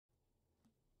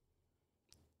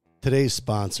Today's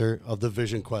sponsor of the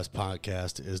Vision Quest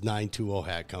podcast is 920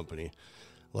 Hat Company.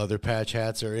 Leather patch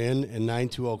hats are in, and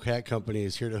 920 Hat Company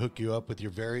is here to hook you up with your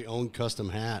very own custom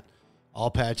hat. All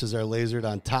patches are lasered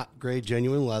on top-grade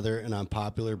genuine leather and on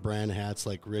popular brand hats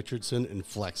like Richardson and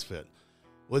FlexFit.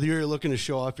 Whether you're looking to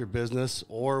show off your business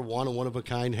or want a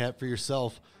one-of-a-kind hat for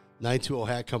yourself, 920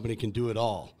 Hat Company can do it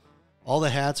all. All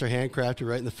the hats are handcrafted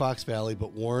right in the Fox Valley,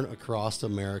 but worn across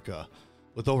America.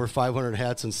 With over 500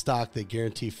 hats in stock, they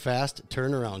guarantee fast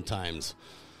turnaround times.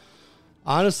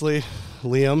 Honestly,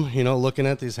 Liam, looking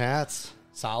at these hats,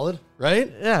 solid, right?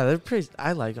 Yeah, they're pretty.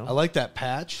 I like them. I like that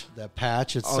patch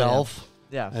itself. Oh,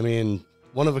 yeah. I mean,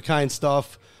 one-of-a-kind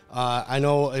stuff. I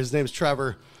know his name's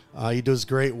Trevor. He does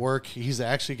great work. He's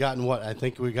actually gotten I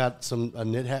think we got a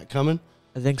knit hat coming.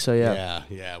 I think so, yeah.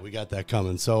 Yeah, we got that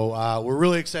coming. So we're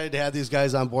really excited to have these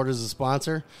guys on board as a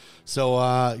sponsor.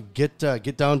 So get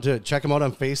down to check them out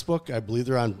on Facebook. I believe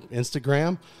they're on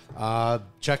Instagram.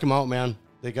 Check them out, man.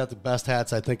 They got the best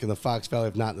hats, I think, in the Fox Valley,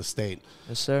 if not in the state.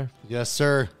 Yes, sir. Yes,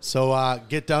 sir. So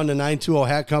get down to 920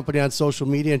 Hat Company on social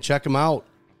media and check them out.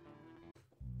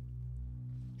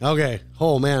 Okay.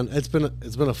 Oh man, it's been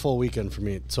a full weekend for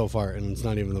me so far, and it's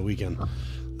not even the weekend.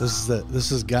 This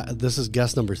is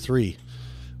guest number 3.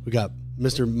 We got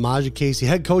Mr. Maja Casey,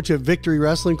 head coach at Victory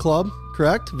Wrestling Club,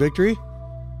 correct? Victory?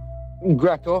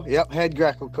 Greco, yep, head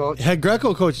Greco coach. Head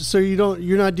Greco coach. So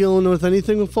you're not dealing with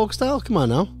anything with folk style? Come on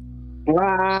now.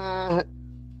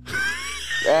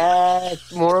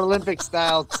 More Olympic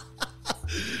style.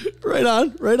 Right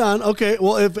on. Okay,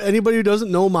 well, if anybody who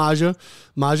doesn't know Maja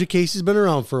Casey's been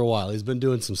around for a while. He's been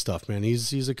doing some stuff, man.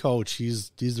 He's a coach. He's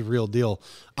the real deal.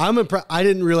 I'm impressed. I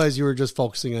didn't realize you were just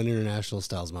focusing on international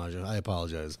styles, Maja. I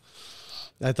apologize.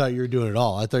 I thought you were doing it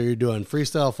all. I thought you were doing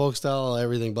freestyle, folk style,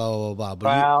 everything, blah blah blah. But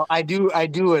well, I do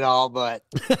it all, but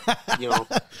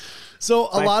So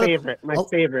my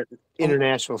favorite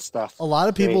international stuff. A lot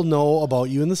of people know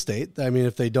about you in the state. I mean,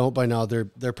 if they don't by now, they're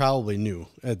probably new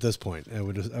at this point. I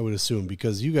would assume,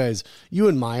 because you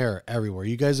and Maja are everywhere.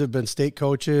 You guys have been state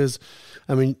coaches.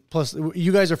 I mean, plus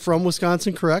you guys are from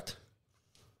Wisconsin, correct?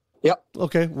 Yep.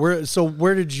 Okay.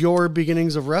 Where did your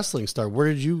beginnings of wrestling start?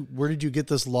 Where did you get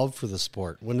this love for the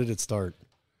sport? When did it start?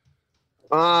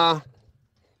 Well,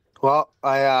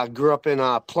 I grew up in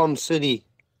Plum City.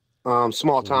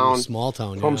 Small town.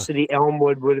 Plum City,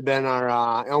 Elmwood would have been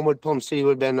our Elmwood. Plum City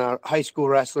would have been our high school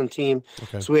wrestling team.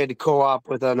 Okay. So we had to co-op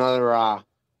with another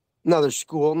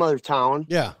school, another town.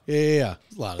 Yeah. A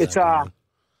lot of it's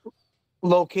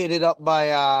located up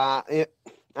by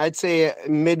I'd say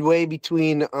midway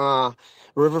between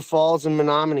River Falls and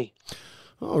Menominee.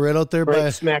 Oh, right out there by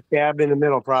smack dab in the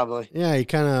middle, probably. Yeah,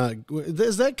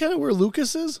 is that kind of where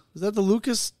Lucas is? Is that the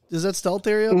Lucas? Is that Stealth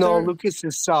area? No, there? Lucas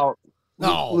is south.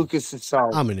 No, Lucas is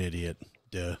south. I'm an idiot.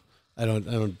 Duh. I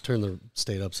don't turn the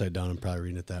state upside down. I'm probably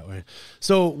reading it that way.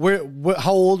 So,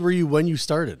 how old were you when you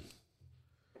started?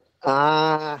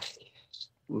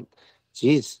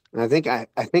 Geez, I think I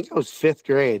was 5th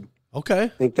grade. Okay. I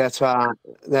think that's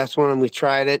when we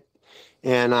tried it,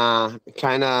 and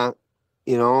kind of,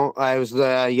 I was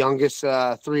the youngest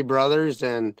 3 brothers,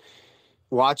 and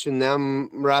watching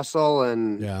them wrestle,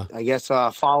 and I guess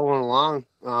following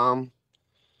along.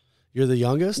 You're the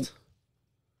youngest?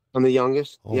 I'm the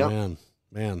youngest. Oh, yep.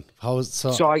 Man. How is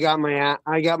so? So I got my,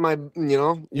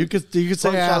 you could say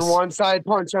punch ass on one side,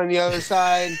 punch on the other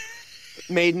side.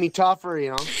 Made me tougher,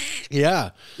 Yeah.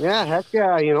 Yeah, heck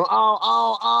yeah,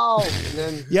 ow. And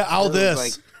then ow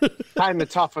this. Like, time to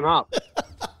toughen up.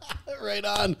 Right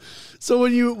on. So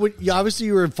when you obviously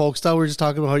you were in folk style, we were just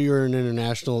talking about how you were in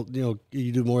international,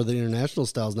 you do more of the international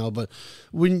styles now, but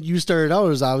when you started out, it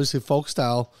was obviously folk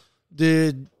style.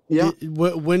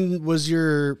 When was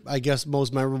your, I guess,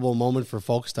 most memorable moment for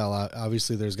folk style?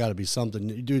 Obviously, there's got to be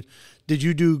something. Did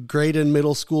you do great in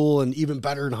middle school and even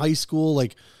better in high school?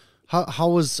 Like, how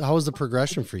was the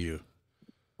progression for you?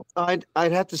 I'd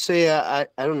have to say I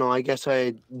don't know. I guess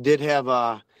I did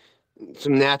have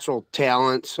some natural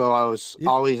talent, so I was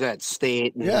always at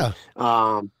state. And,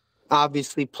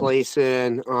 obviously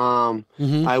placing.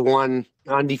 I won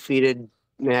undefeated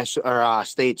national or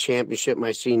state championship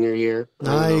my senior year.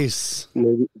 Nice.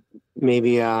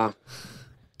 Maybe talk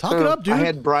it up, dude. I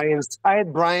had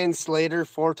Brian Slater,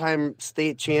 4-time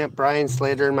state champ, Brian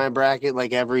Slater in my bracket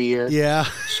like every year. Yeah.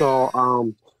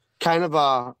 So kind of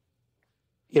a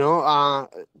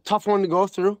tough one to go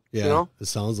through. Yeah. It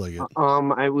sounds like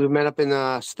it. We met up in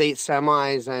the state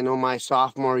semis, I know, my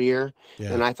sophomore year.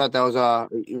 Yeah. And I thought that was a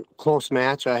close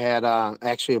match. I had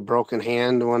actually a broken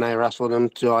hand when I wrestled him,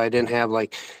 so I didn't have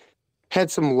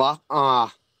had some luck,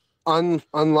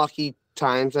 unlucky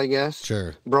times, I guess.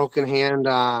 Sure. Broken hand,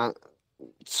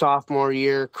 sophomore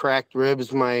year, cracked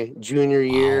ribs my junior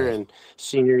year, and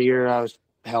senior year I was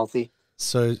healthy.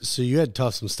 So you had to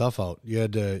tough some stuff out. You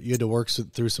had to work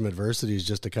through some adversities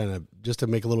just to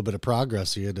make a little bit of progress.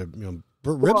 So you had to,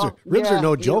 ribs are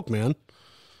no joke, man.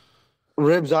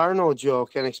 Ribs are no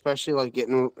joke, and especially like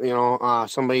getting,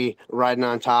 somebody riding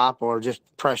on top or just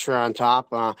pressure on top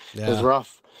is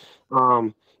rough.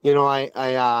 My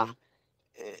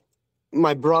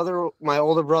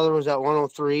older brother was at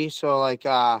 103, so like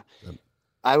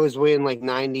I was weighing like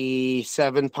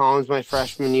 97 pounds my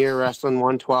freshman year, wrestling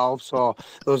 112. So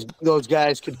those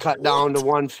guys could cut down to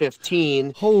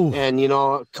 115,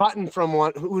 and cutting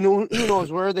from who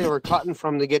knows where they were cutting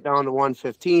from to get down to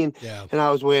 115. Yeah. And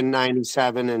I was weighing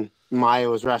 97, and Maja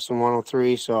was wrestling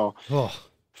 103. So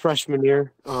freshman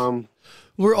year,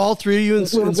 were all three of you in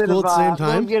school at the same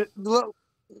time? Yeah,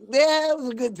 it was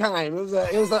a good time. It was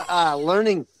a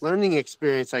learning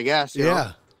experience, I guess. You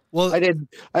know? Well, I did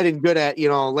good at,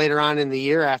 later on in the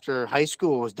year after high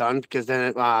school was done, because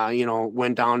then it,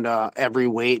 went down to every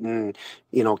weight and,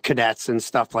 cadets and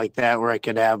stuff like that, where I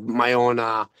could have my own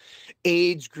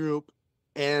age group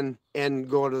and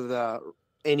go to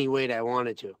any weight I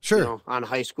wanted to. Sure. On a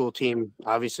high school team,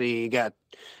 obviously you got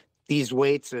these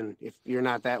weights, and if you're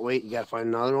not that weight, you got to find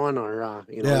another one, or,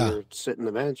 you're sitting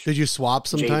the bench. Did you swap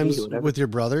sometimes with your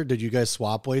brother? Did you guys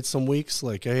swap weights some weeks?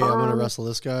 Like, hey, I'm going to wrestle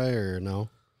this guy, or no?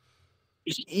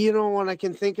 When I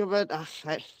can think of it,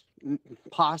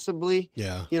 possibly.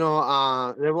 Yeah.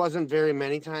 There wasn't very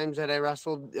many times that I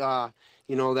wrestled,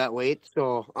 that weight.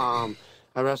 So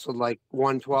I wrestled like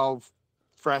 112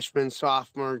 freshman,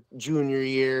 sophomore, junior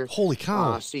year. Holy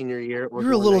cow. Senior year.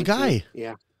 You're a little guy.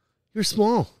 Yeah. You're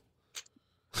small.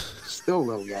 Still a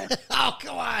little guy. Oh,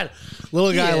 come on.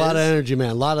 Little guy, a lot of energy,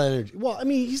 man. A lot of energy. Well, I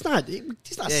mean, he's not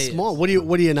small. What are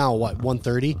you now? What,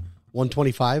 130?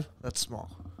 125? That's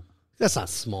small. That's not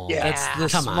small. Yeah, that's the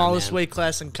smallest weight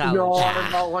class in college. No, I'm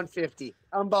about 150.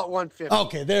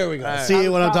 Okay, there we go. Right. See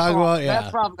what I'm talking about? Yeah.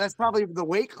 That's probably the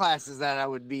weight classes that I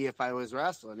would be if I was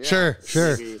wrestling. Yeah.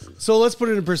 Sure. So let's put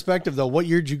it in perspective, though. What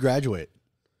year did you graduate?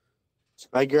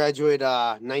 I graduated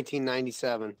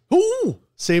 1997. Ooh,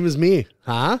 same as me.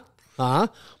 Huh?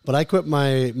 But I quit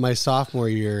my sophomore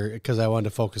year because I wanted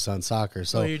to focus on soccer.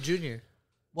 So you're junior.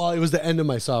 Well, it was the end of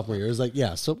my sophomore year. It was like,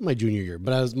 so my junior year.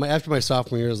 But after my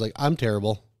sophomore year, I was like, I'm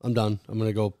terrible. I'm done. I'm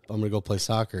gonna go play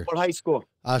soccer. What high school?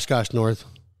 Oshkosh North.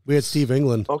 We had Steve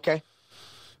England. Okay.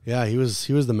 Yeah, he was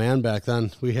the man back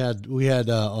then. We had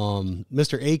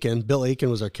Mr. Aiken. Bill Aiken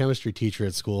was our chemistry teacher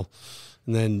at school.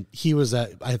 And then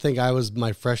I think I was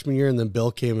my freshman year, and then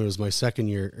Bill came and it was my second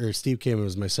year, or Steve came and it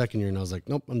was my second year, and I was like,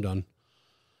 nope, I'm done.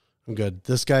 I'm good.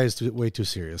 This guy is way too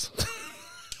serious.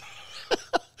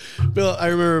 Bill, I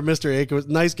remember Mr. Aiken was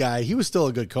a nice guy. He was still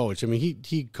a good coach. I mean,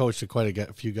 he coached quite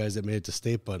a few guys that made it to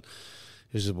state, but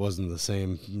it just wasn't the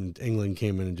same. England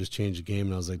came in and just changed the game,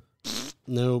 and I was like,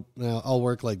 nope, I'll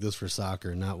work like this for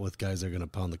soccer, not with guys that are going to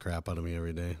pound the crap out of me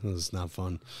every day. This is not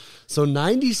fun. So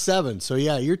 97. So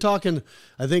yeah, you're talking,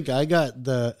 I think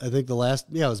it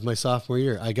was my sophomore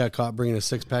year. I got caught bringing a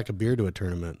 6-pack of beer to a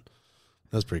tournament.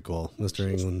 That's pretty cool. Mr.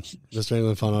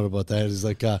 England found out about that. He's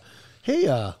like, hey,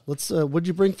 what'd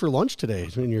you bring for lunch today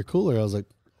in your cooler? I was like,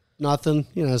 nothing.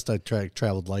 I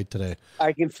traveled light today.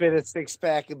 I can fit a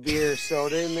 6-pack of beer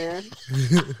soda in there.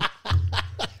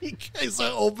 You guys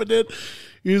opened it.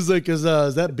 He was like, is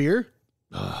that beer?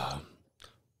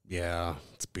 Yeah,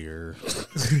 it's beer.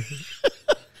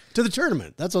 To the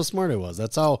tournament. That's how smart I was.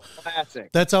 That's how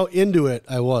classic. That's how into it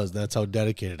I was. That's how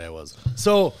dedicated I was.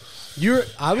 So you're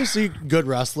obviously a good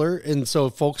wrestler, and so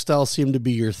folk style seemed to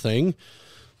be your thing.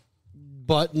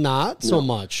 But not so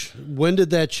much. When did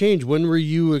that change? When were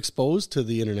you exposed to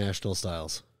the international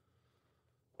styles?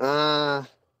 I'd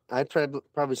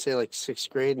probably say like 6th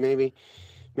grade, maybe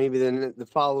then the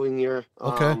following year.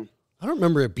 Okay. I don't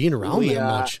remember it being around that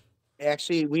much.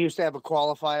 Actually, we used to have a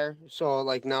qualifier. So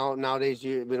like nowadays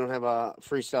we don't have a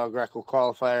freestyle Greco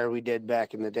qualifier. We did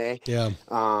back in the day. Yeah.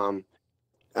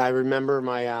 I remember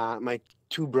my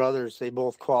two brothers, they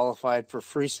both qualified for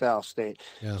freestyle state.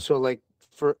 Yeah. So like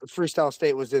for freestyle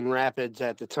state was in Rapids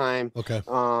at the time. Okay.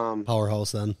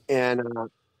 Powerhouse then. And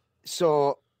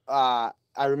so I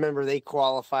remember they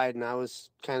qualified, and I was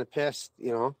kind of pissed,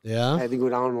 Yeah. I had to go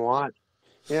down and watch.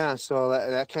 Yeah, so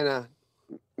that kind of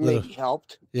maybe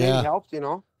helped. Yeah. Maybe helped,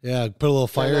 Yeah, put a little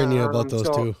fire in you about those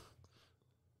two.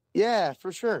 Yeah,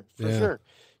 for sure. For sure.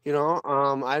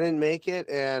 I didn't make it,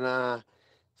 and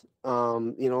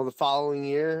the following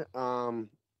year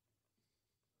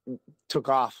took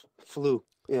off, flew.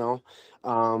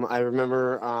 I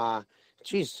remember I'm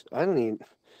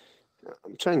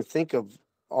trying to think of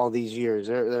all these years.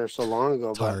 They're so long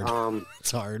ago. It's but hard.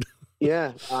 It's hard.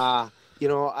 Yeah. You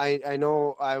know, I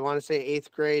know, I want to say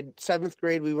 8th grade, 7th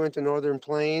grade, we went to Northern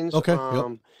Plains. Okay.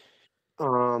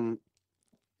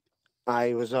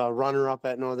 I was a runner-up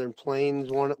at Northern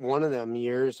Plains one of them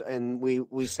years, and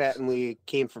we sat and we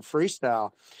came for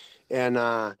freestyle, and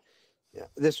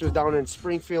this was down in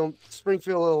Springfield,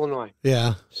 Illinois.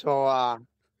 Yeah. So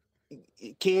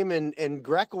it came and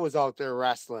Greco was out there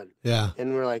wrestling. Yeah.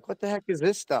 And we're like, what the heck is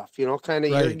this stuff? You know, kind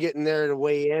of you're getting there to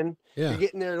weigh in. Yeah. You're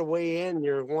getting there to weigh in.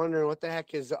 You're wondering what the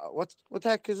heck is what the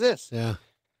heck is this? Yeah.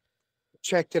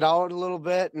 Checked it out a little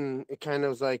bit, and it kind of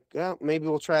was like, yeah, maybe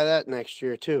we'll try that next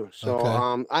year too. So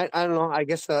I don't know. I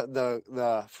guess the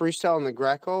freestyle and the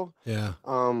Greco. Yeah.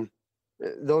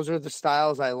 Those are the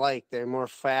styles I like. They're more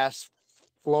fast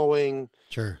flowing.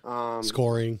 Sure.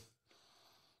 Scoring.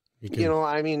 You know,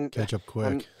 I mean, catch up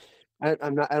quick. I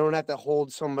don't have to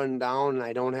hold someone down, and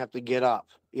I don't have to get up.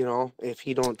 You know, if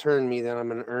he don't turn me, then I'm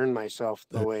going to earn myself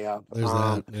the way up. There's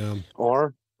that. Yeah.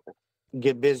 Or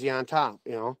get busy on top,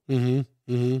 you know?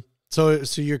 Mm-hmm. Mm-hmm.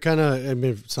 So you're kind of, I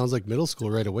mean, it sounds like middle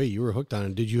school right away. You were hooked on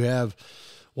it. Did you have,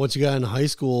 once you got in high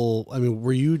school, I mean,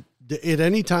 were you, at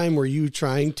any time, were you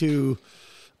trying to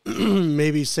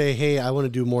maybe say, hey, I want to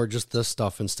do more just this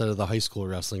stuff instead of the high school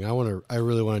wrestling? I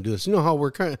really want to do this. You know how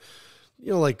we're kind of,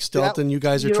 you know, like Stelton, you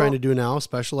guys are trying to do now,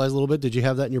 specialize a little bit. Did you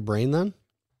have that in your brain then?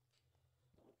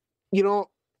 You know,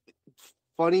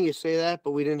 funny you say that,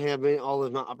 but we didn't have all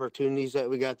of the opportunities that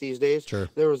we got these days. Sure.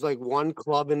 There was like one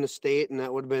club in the state, and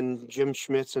that would have been Jim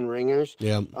Schmitz and Ringers.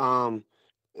 Yeah.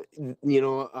 You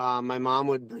know, my mom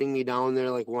would bring me down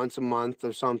there like once a month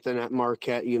or something at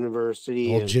Marquette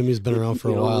University. Well, Jimmy's been around for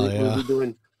a while.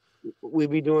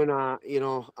 We'd be doing, you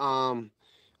know,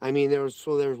 I mean, there was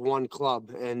one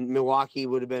club, and Milwaukee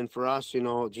would have been for us, you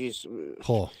know, geez,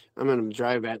 I'm going to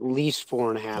drive at least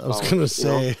 4.5 hours. I was going to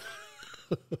say,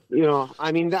 you know,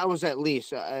 I mean, that was at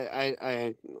least,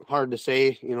 I hard to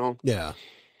say, you know. Yeah.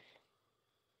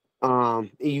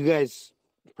 You guys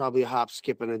probably a hop,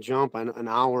 skip, and a jump an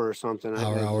hour or something.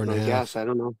 Hour and a half. Guess, I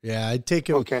don't know. Yeah, I'd take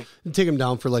him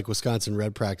down for like Wisconsin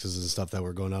Red practices and stuff that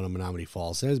were going on in Menominee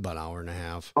Falls. It was about an hour and a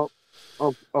half.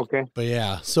 Oh, okay. But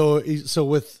yeah, so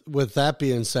with that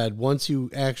being said, once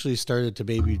you actually started to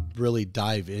maybe really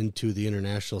dive into the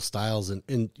international styles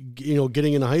and you know,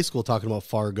 getting into high school, talking about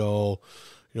Fargo,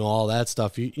 you know, all that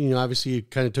stuff, you know, obviously you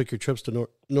kind of took your trips to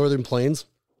Northern Plains.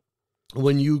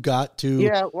 When you got to...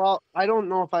 Yeah, well, I don't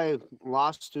know if I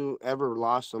ever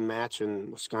lost a match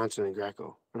in Wisconsin and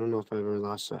Greco. I don't know if I ever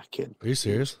lost a kid. Are you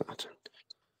serious?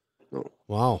 No.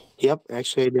 Wow. Yep,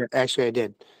 actually I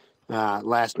did.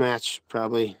 Last match,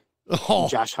 probably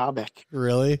Josh Habeck.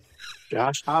 Really?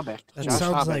 Josh Habeck. That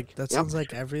sounds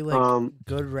like every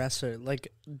good wrestler,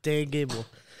 like Dan Gable.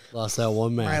 Lost that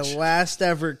one match. My last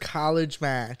ever college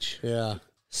match. Yeah.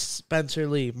 Spencer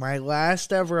Lee, my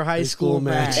last ever high school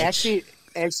match. Actually,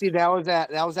 that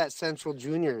was at Central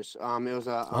Juniors. It was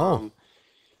a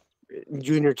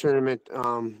junior tournament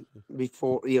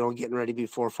before, you know, getting ready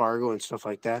before Fargo and stuff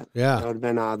like that. Yeah, that would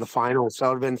have been the finals. That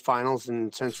would have been finals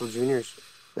in Central Juniors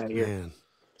that year. Man.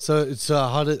 So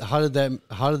how did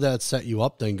that set you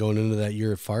up then going into that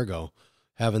year at Fargo,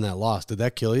 having that loss? Did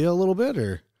that kill you a little bit,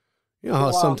 or you know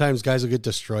how sometimes guys will get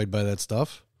destroyed by that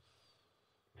stuff?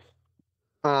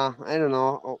 I don't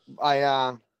know.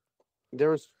 There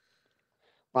was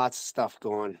lots of stuff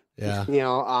going. Yeah. You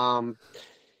know,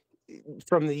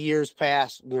 from the years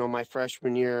past, you know, my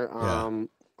freshman year,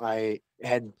 I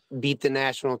had beat the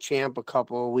national champ a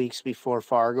couple of weeks before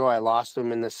Fargo. I lost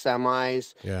him in the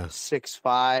semis,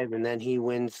 6-5, and then he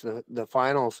wins the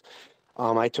finals.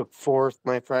 I took fourth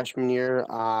my freshman year.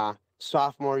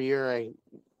 Sophomore year,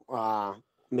 I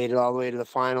made it all the way to the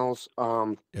finals.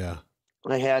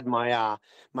 I had my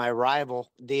my rival,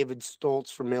 David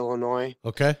Stoltz from Illinois.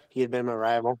 Okay. He had been my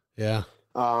rival. Yeah.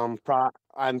 I'm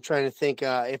trying to think,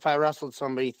 if I wrestled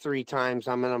somebody 3 times,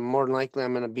 more than likely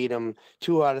I'm gonna beat him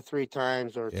 2 out of 3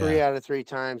 times or 3 out of 3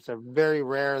 times. It's very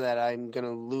rare that I'm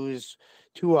gonna lose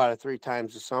 2 out of 3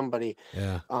 times to somebody.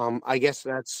 Yeah. I guess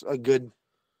that's a good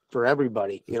for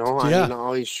everybody, you know. I mean,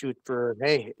 always shoot for,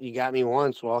 hey, you got me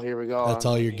once, well, here we go. That's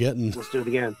all you're getting. Let's do it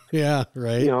again. Yeah,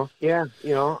 right. You know, you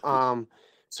know.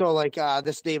 So like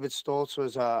this David Stoltz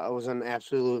was an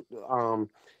absolute.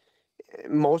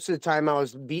 Most of the time I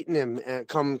was beating him.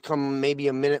 Come maybe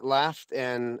a minute left,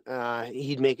 and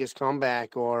he'd make his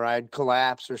comeback, or I'd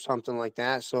collapse or something like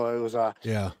that. So it was a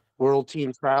World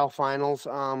Team Trial Finals.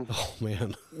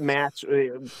 Match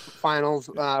finals,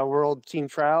 World Team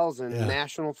Trials, and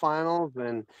national finals,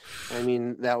 and I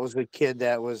mean that was the kid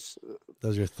that was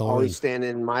those are always standing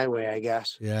in my way, I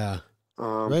guess. Yeah.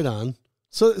 Right on.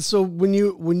 So when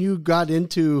you got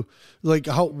into like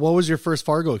what was your first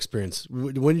Fargo experience?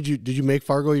 When did you make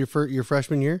Fargo your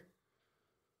freshman year?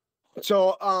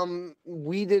 So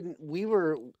we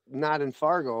were not in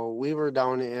Fargo. We were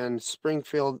down in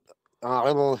Springfield,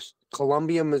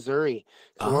 Columbia, Missouri.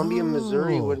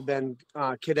 Missouri would have been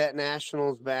cadet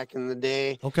nationals back in the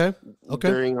day. Okay.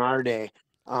 During our day.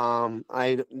 I'm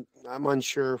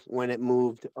unsure when it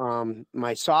moved.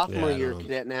 My sophomore year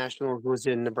cadet nationals was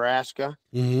in Nebraska.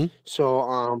 Mm-hmm.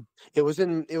 So it was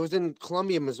in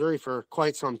Columbia, Missouri for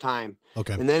quite some time.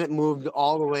 Okay. And then it moved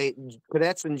all the way.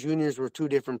 Cadets and juniors were two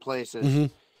different places. Mm-hmm.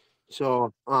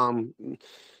 So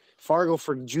Fargo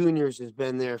for juniors has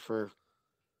been there for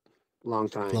long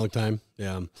time.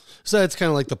 Yeah. So it's kind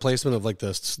of like the placement of like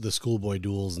the schoolboy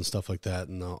duels and stuff like that,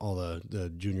 and all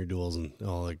the junior duels and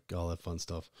all that fun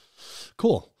stuff.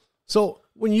 Cool. So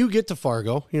when you get to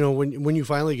Fargo, when you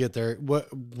finally get there,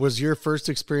 what was your first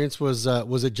experience? Was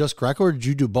it just Greco, or did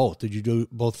you do both? Did you do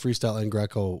both freestyle and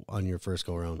Greco on your first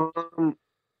go around?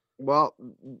 Well,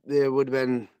 it would have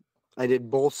been, I did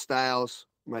both styles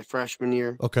my freshman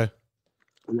year. Okay.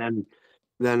 And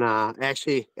then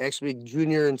actually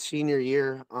junior and senior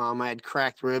year, I had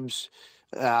cracked ribs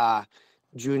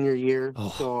junior year.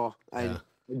 So I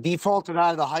defaulted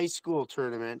out of the high school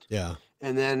tournament. Yeah.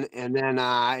 And then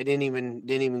I didn't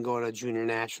even go to junior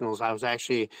nationals. I was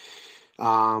actually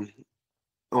I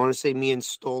want to say me and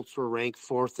Stoltz were ranked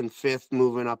 4th and 5th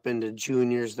moving up into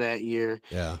juniors that year.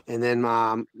 Yeah. And then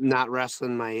not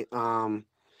wrestling my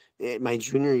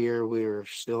junior year, we were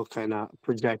still kind of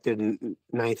projected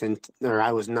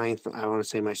I was 9th. I want to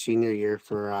say my senior year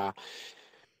for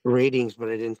ratings, but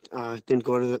I didn't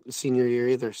go to the senior year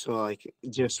either. So like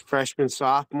just freshman,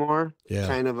 sophomore,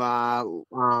 kind of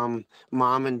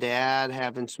mom and dad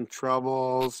having some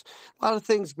troubles, a lot of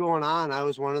things going on. I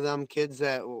was one of them kids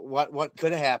that what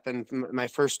could have happened. My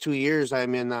first 2 years,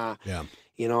 I'm in national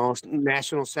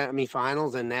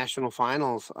semifinals and national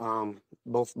finals.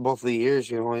 Both of the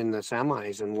years, in the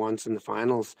semis and once in the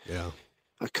finals. Yeah.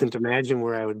 I couldn't imagine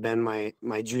where I would have been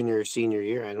my junior or senior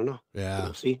year. I don't know.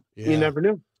 Yeah. You never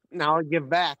knew. Now I give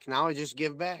back. Now I just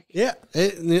give back. Yeah.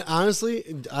 Honestly,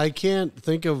 I can't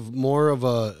think of more of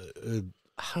your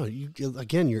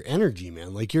energy,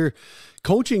 man. Like your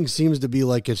coaching seems to be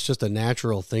like it's just a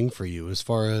natural thing for you as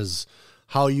far as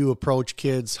how you approach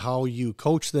kids, how you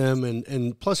coach them,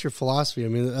 and plus your philosophy. I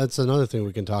mean, that's another thing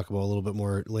we can talk about a little bit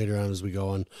more later on as we go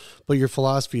on. But your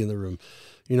philosophy in the room,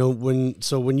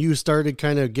 when you started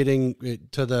kind of getting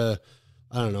to the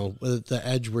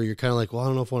edge where you're kind of like, well, I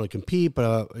don't know if I want to compete,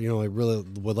 but I really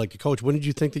would like to coach. When did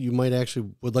you think that you might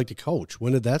actually would like to coach?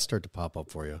 When did that start to pop up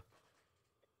for you?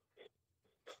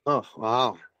 Oh,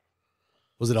 wow.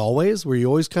 Was it always? Were you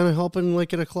always kind of helping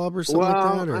like at a club or something like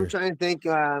that? Or? I'm trying to think.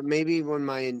 Maybe when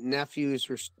my nephews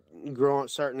were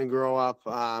starting to grow up,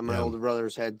 my older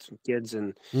brothers had some kids,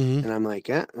 and I'm like,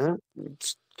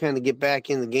 let's kind of get back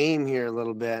in the game here a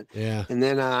little bit. Yeah. And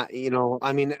then,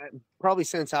 probably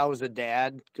since I was a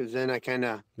dad, because then I kind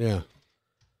of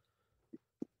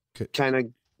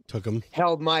took them,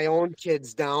 held my own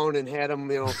kids down and had them,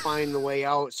 find the way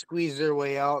out, squeeze their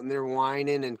way out, and they're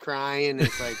whining and crying.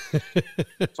 It's like,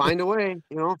 find a way,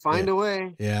 find a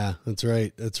way. Yeah, that's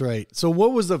right. That's right. So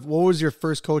what was your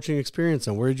first coaching experience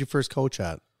and where did you first coach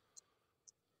at?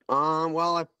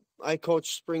 Well, I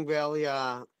coached Spring Valley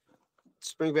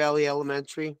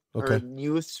Elementary or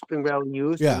youth, Spring Valley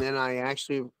Youth. Yeah. And then I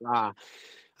actually, I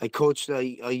coached a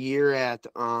year at,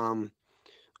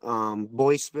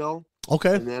 Boyceville.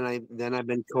 Okay. And then I've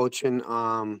been coaching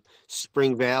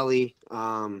Spring Valley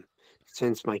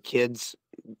since my kids.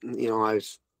 I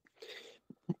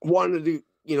wanted to,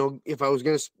 if I was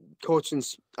going to coach in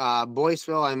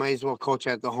Boyceville, I might as well coach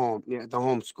at the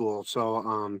home school.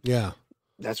 So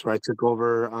that's where I took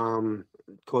over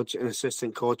coach and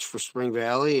assistant coach for Spring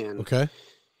Valley, and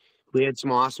we had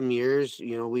some awesome years.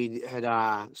 We had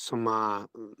some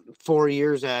 4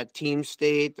 years at Team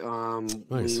State.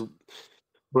 Nice.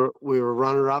 We were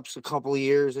runner-ups a couple of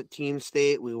years at Team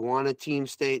State. We won a Team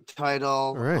State title.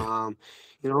 All right.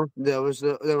 There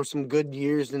were some good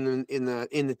years in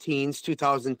the teens,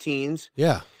 2000 teens.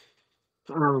 Yeah.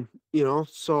 So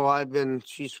I've been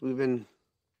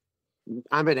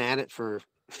at it for.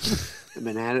 I've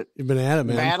been at it. You've been at it,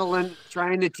 man. Battling,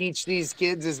 trying to teach these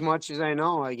kids as much as I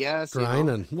know, I guess.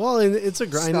 Grinding. Well, it's a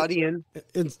grind. Studying.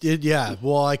 Yeah.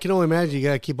 Well, I can only imagine you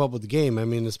got to keep up with the game. I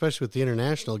mean, especially with the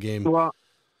international game.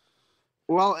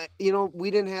 Well, we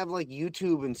didn't have like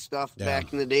YouTube and stuff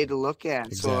back in the day to look at.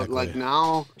 Exactly. So like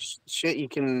now, shit, you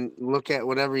can look at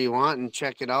whatever you want and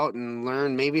check it out and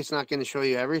learn. Maybe it's not going to show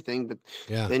you everything, but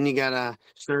then you got to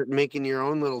start making your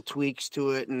own little tweaks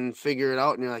to it and figure it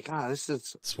out. And you're like, this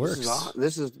is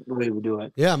the way we do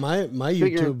it. Yeah. My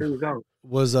YouTube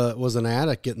was an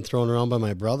attic getting thrown around by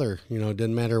my brother. It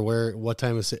didn't matter what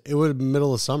time it would be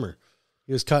middle of summer.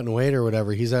 He was cutting weight or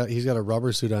whatever. He's got a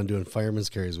rubber suit on doing fireman's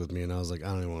carries with me. And I was like, I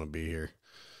don't even want to be here.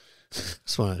 I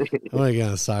want to get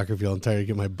on a soccer field. I'm tired of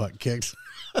getting my butt kicked.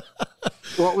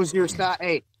 What was your size?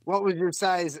 Hey, what was your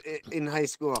size in high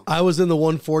school? I was in the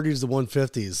 140s, the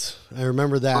 150s. I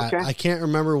remember that. Okay. I can't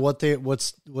remember what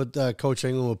Coach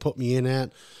England would put me in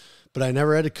at, but I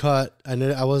never had to cut.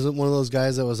 I wasn't one of those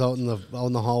guys that was out in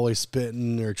the hallway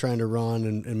spitting or trying to run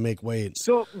and make weight.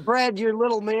 So, Brad, your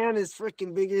little man is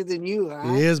freaking bigger than you,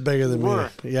 huh? He is bigger than me.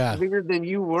 Yeah, bigger than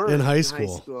you were in high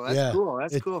school. That's cool.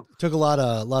 That's cool. Took a lot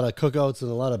of cookouts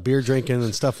and a lot of beer drinking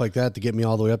and stuff like that to get me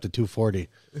all the way up to 240.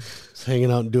 Just hanging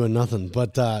out and doing nothing.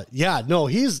 But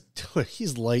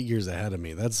he's light years ahead of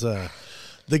me. That's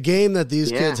the game that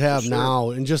these kids have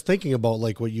now, and just thinking about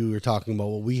like what you were talking about,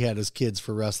 what we had as kids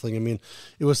for wrestling. I mean,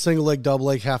 it was single leg, double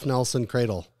leg, half Nelson,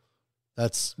 cradle.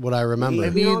 That's what I remember.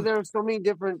 There were so many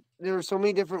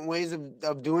different ways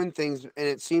of doing things, and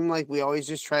it seemed like we always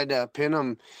just tried to pin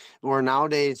them. Where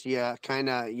nowadays, you're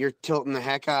tilting the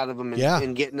heck out of them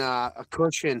and getting a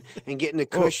cushion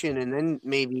and then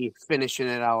maybe finishing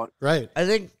it out. Right. I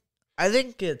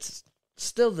think it's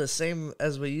still the same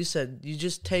as what you said.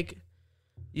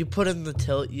 You put in the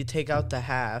tilt, you take out the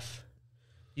half,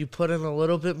 you put in a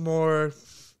little bit more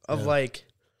of like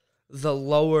the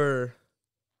lower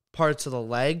parts of the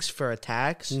legs for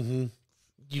attacks. Mm-hmm.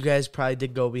 You guys probably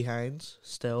did go behinds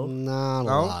still. Not a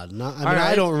lot.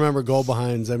 I don't remember go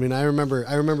behinds. I mean, I remember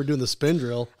doing the spin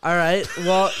drill. All right.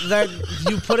 Well, then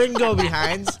you put in go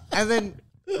behinds, and then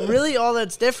really all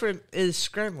that's different is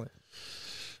scrambling.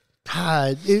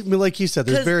 Like you said,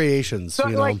 there's variations. So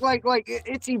like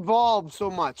it's evolved so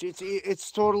much.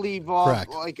 It's totally evolved.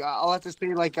 Correct. Like I'll have to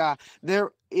say,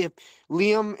 if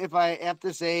I have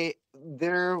to say,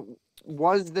 there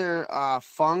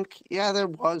funk. Yeah, there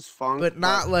was funk, but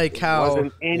not like how it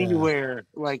wasn't anywhere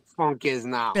like funk is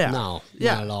now. Yeah. No,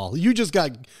 not at all.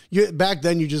 Back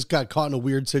then you just got caught in a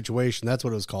weird situation. That's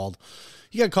what it was called.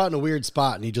 You got caught in a weird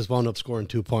spot, and he just wound up scoring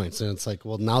 2 points. And it's like,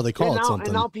 well, now they call it something.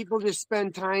 And now people just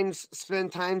spend times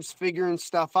figuring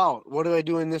stuff out. What do I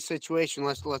do in this situation?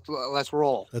 Let's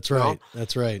roll. That's right.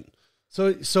 That's right.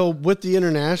 So with the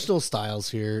international styles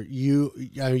here, you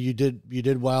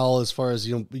did well as far as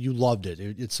you loved it.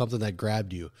 It's something that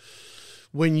grabbed you.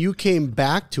 When you came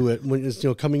back to it, when it's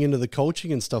coming into the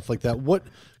coaching and stuff like that,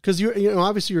 because you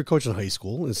obviously you're coaching high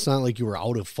school. It's not like you were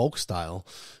out of folk style.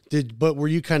 But were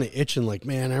you kind of itching like,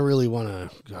 man, I really want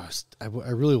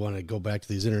to go back to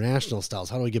these international styles.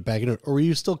 How do I get back into it? Or were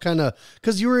you still kind of,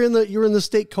 because you were in the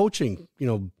state coaching,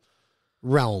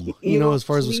 realm, as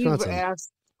far as Wisconsin.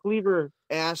 Cleaver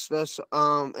asked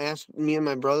me and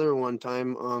my brother one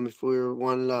time if we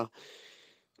wanted to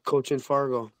coach in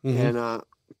Fargo, and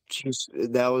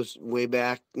that was way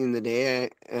back in the day,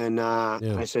 and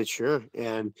I said sure.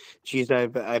 And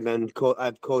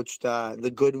I've coached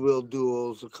the Goodwill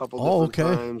duels a couple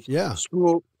different times. Yeah,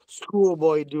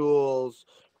 schoolboy duels.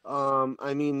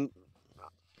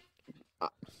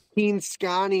 Teen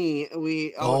Scotty,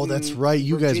 that's right.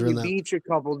 You guys were in that beach a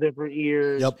couple different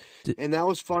years. Yep, and that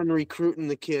was fun recruiting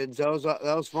the kids. That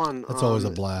was fun. That's always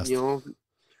a blast.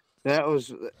 That was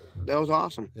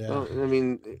awesome. Yeah.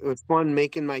 It was fun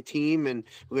making my team, and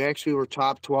we actually were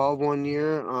top 12 one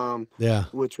year.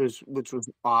 Which was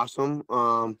awesome.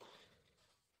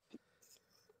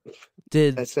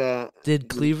 Did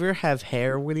Cleaver have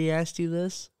hair when he asked you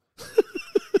this?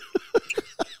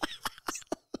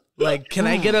 Like, can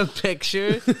I get a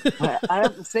picture? I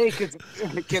have to say,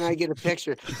 can I get a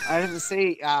picture? I have to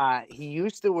say, he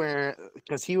used to wear,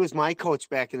 because he was my coach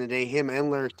back in the day, him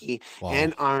and Lurkey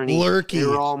and Arnie. Lurkey. They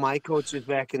were all my coaches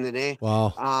back in the day.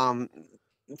 Wow.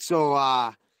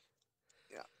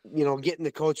 Getting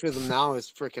to coach with him now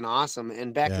is freaking awesome.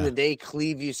 And back in the day,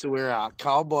 Cleve used to wear a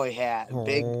cowboy hat,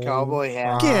 big cowboy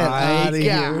hat. Get out of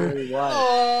here.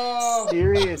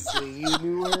 Seriously, you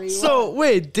knew where he was. So,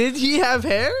 wait, did he have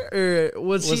hair? Or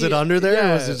was it under there? Yeah.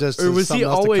 Or was it just or was something he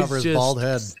else always to cover his bald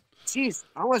head? Jeez,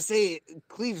 I want to say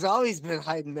Cleve's always been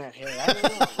hiding that hair. I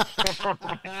don't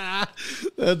know.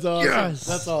 That's awesome. Yes.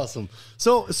 That's awesome.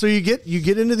 So you get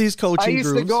into these coaching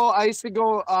groups. I used to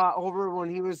go over when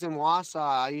he was in Wausau.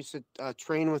 I used to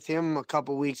train with him a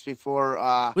couple weeks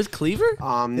before with Cleaver?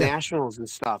 Nationals and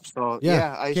stuff. So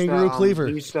I used Kangaroo Cleaver.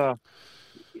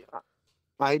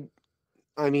 I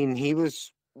mean, he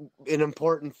was an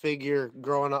important figure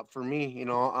growing up for me. You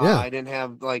know, I didn't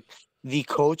have like the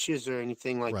coaches or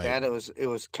anything like that. It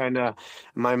was kind of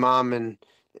my mom, and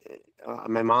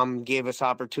my mom gave us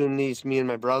opportunities, me and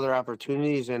my brother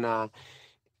opportunities, and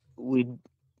we'd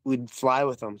fly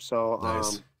with them. So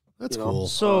nice. That's you know, cool.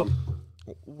 So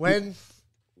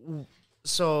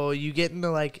so you get into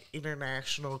like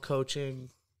international coaching,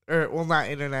 or well, not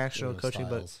international coaching,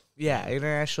 styles. but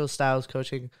international styles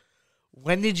coaching.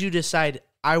 When did you decide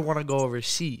I want to go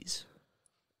overseas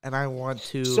and I want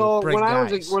to bring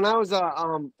guys? When I was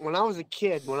a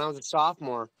kid, when I was a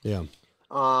sophomore,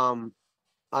 I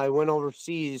went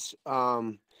overseas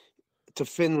to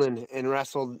Finland and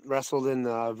wrestled in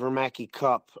the Vermaki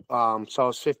Cup. So I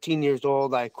was 15 years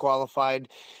old. I qualified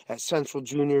at Central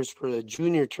Juniors for the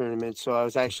junior tournament. So I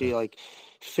was actually like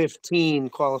 15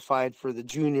 qualified for the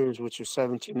juniors, which are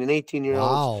 17 and 18-year-olds.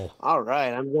 Wow. All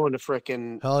right, I'm going to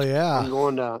frickin' hell yeah.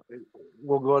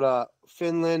 We'll go to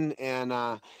Finland, and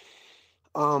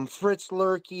Fritz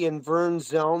Lurkey and Vern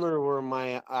Zellner were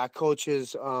my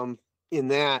coaches in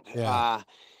that. Yeah.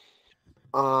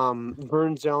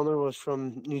 Vern Zellner was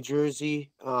from New Jersey,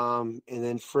 and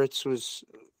then Fritz was,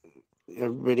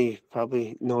 everybody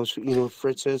probably knows who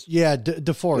Fritz is. Yeah,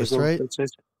 DeForest, right? Fritz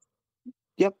is.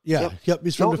 Yep. Yep.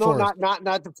 He's from DeForest. No,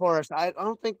 not DeForest. I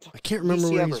don't think. I can't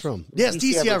remember where he's from. Yes,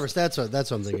 DC Everest. That's what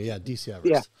I'm thinking. Yeah, DC Everest.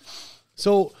 Yeah.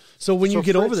 So when you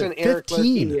get Fritz over there,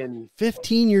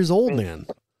 15 years old, man.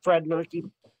 Fred Lurkey.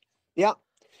 Yeah.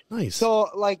 Nice. So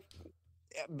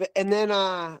and then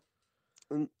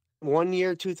one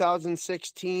year,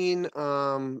 2016,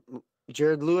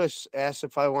 Jared Lewis asked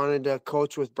if I wanted to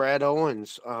coach with Brad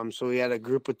Owens. So we had a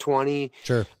group of 20.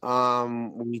 Sure.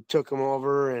 We took them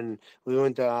over, and we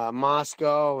went to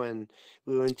Moscow, and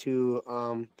we went to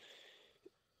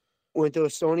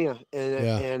Estonia,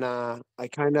 and I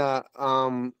kind of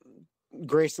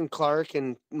Grayson Clark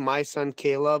and my son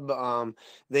Caleb,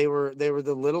 they were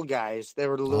the little guys. They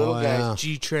were the little guys.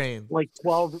 G Train. Like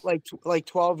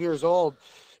 12 years old.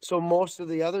 So most of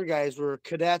the other guys were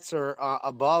cadets or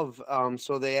above.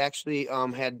 So they actually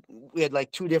we had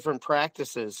like two different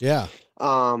practices. Yeah.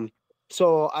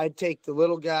 So I'd take the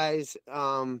little guys,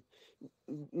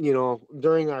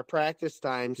 during our practice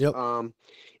times. Yep.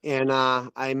 And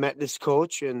I met this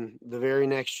coach, and the very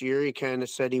next year he kind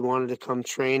of said he wanted to come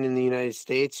train in the United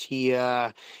States. He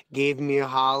gave me a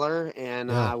holler,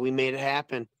 and we made it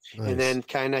happen. Nice. And then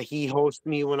kind of he hosted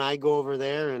me when I go over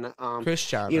there, and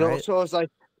Christian, right? So I was like,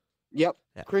 yep,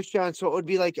 yeah. Christian. So it would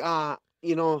be like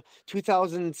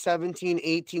 2017,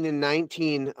 18, and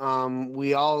 19,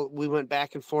 we went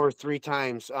back and forth 3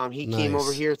 times. He came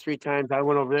over here 3 times. I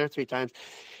went over there 3 times.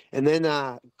 And then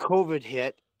COVID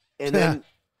hit. And then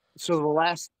so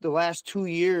the last 2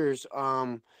 years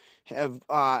have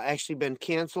actually been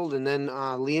canceled. And then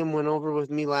Liam went over with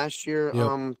me last year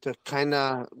to kind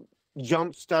of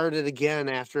jump start it again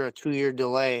after a 2-year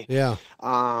delay. Yeah.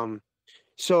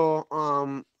 So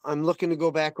I'm looking to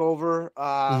go back over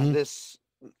this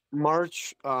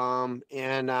March, and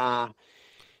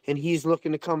he's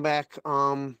looking to come back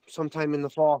sometime in the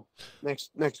fall,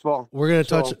 next fall. We're gonna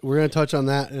touch on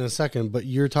that in a second. But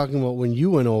you're talking about when you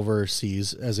went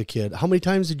overseas as a kid. How many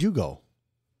times did you go?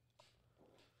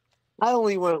 I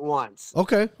only went once.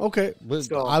 Okay. But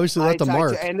so obviously left a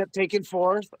mark. I ended up taking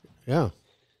 4th. Yeah.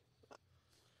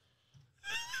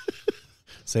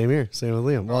 Same here. Same with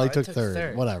Liam. Well, I took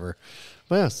third. Whatever.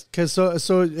 But yes, because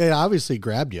so it obviously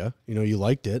grabbed you. You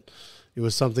liked it. It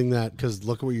was something that, because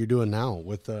look at what you're doing now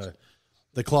with the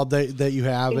club that you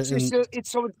have.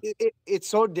 It's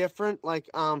so different. Like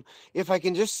if I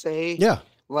can just say,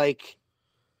 like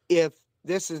if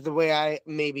this is the way I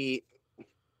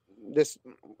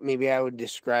would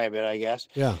describe it, I guess.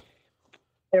 Yeah.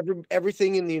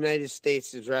 Everything in the United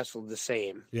States is wrestled the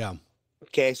same. Yeah.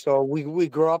 Okay, so we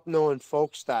grew up knowing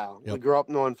folk style. Yep. We grew up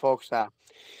knowing folk style.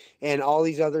 And all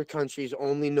these other countries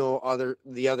only know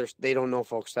they don't know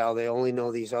folk style. They only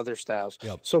know these other styles.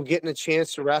 Yep. So getting a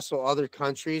chance to wrestle other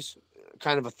countries,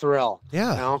 kind of a thrill.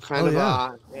 Yeah.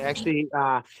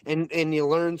 And you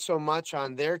learn so much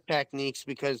on their techniques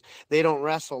because they don't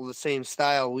wrestle the same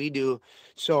style we do.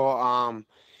 So,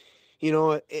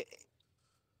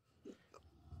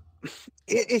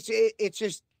 it's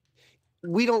just,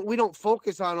 we don't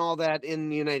focus on all that in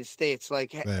the United States.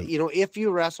 Like, if you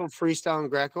wrestle freestyle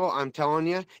and Greco, I'm telling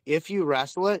you, if you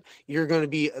wrestle it, you're going to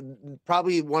be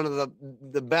probably one of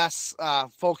the best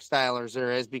folk stylers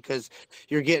there is, because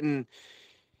you're getting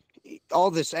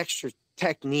all this extra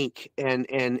technique and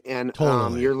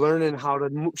Totally. you're learning how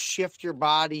to shift your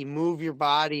body, move your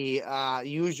body,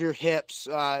 use your hips.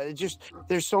 Just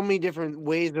there's so many different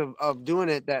ways of doing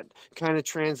it that kind of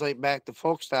translate back to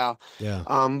folk style. Yeah.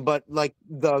 But like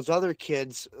those other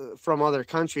kids from other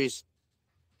countries,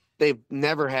 they've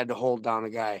never had to hold down a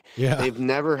guy. Yeah. They've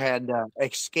never had to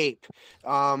escape.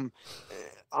 So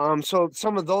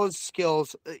some of those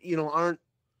skills,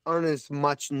 aren't as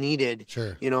much needed,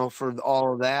 Sure. for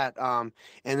all of that. And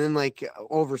then like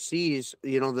overseas,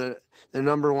 the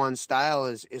number one style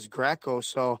is Greco.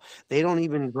 So they don't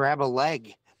even grab a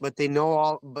leg, but they know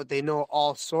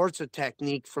all sorts of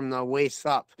technique from the waist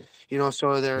up,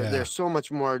 so they're so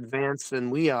much more advanced than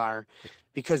we are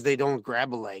because they don't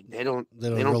grab a leg. They don't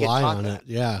rely on it.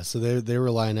 Yeah. So they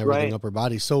rely on everything upper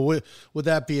body. So with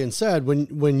that being said,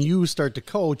 when you start to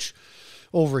coach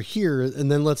over here, and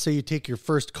then let's say you take your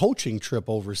first coaching trip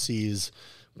overseas,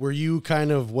 were you kind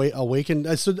of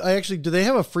awakened? So do they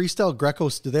have a freestyle Greco?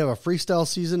 Do they have a freestyle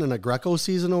season and a Greco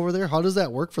season over there? How does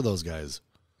that work for those guys?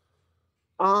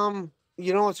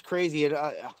 It's crazy.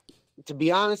 To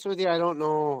be honest with you, I don't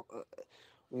know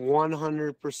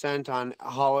 100% on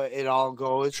how it all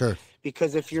goes. Sure.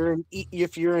 Because if you're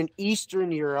in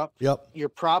Eastern Europe, yep, you're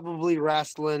probably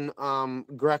wrestling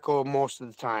Greco most of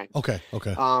the time. Okay.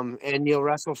 And you'll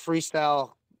wrestle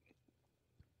freestyle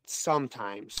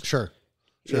sometimes. Sure.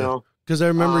 Because I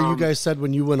remember you guys said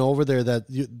when you went over there that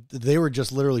they were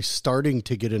just literally starting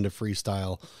to get into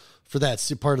freestyle for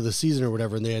that part of the season or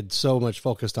whatever, and they had so much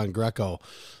focused on Greco.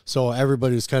 So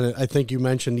everybody's kind of, I think you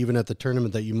mentioned even at the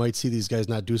tournament that you might see these guys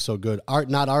not do so good,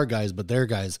 not our guys, but their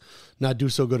guys not do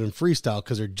so good in freestyle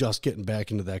because they're just getting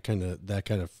back into that kind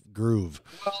of groove.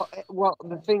 Well,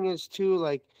 the thing is too,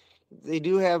 like they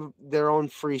do have their own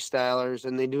freestylers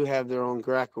and they do have their own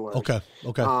Grecoers. Okay.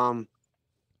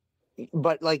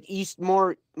 But like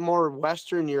more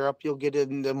Western Europe, you'll get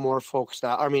into more folk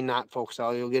style. I mean, not folk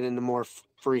style. You'll get into more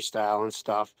freestyle and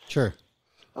stuff. Sure.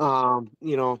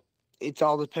 It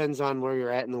all depends on where you're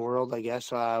at in the world, I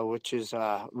guess, which is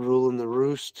ruling the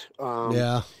roost.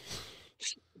 Yeah.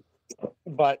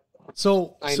 But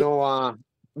I know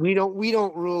we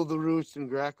don't rule the roost in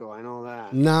Greco. I know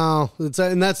that. No,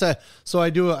 so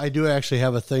I do actually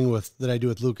have a thing that I do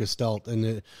with Lucas Stelt,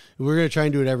 and we're going to try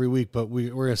and do it every week, but we're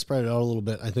going to spread it out a little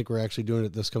bit. I think we're actually doing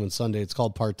it this coming Sunday. It's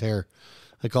called Parterre.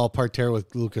 I call it Parterre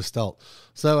with Lucas Stelt.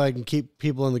 So I can keep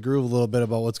people in the groove a little bit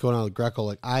about what's going on with Greco.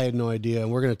 Like I had no idea,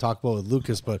 and we're going to talk about it with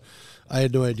Lucas, but I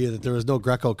had no idea that there was no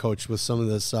Greco coach with some of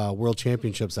this world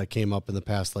championships that came up in the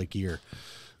past year.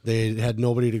 They had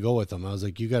nobody to go with them. I was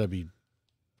like, you got to be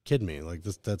kidding me. Like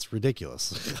that's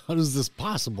ridiculous. How is this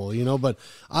possible? But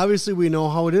obviously we know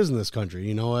how it is in this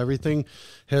country. Everything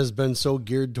has been so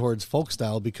geared towards folk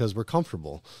style because we're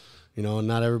comfortable.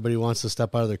 Not everybody wants to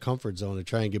step out of their comfort zone and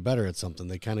try and get better at something.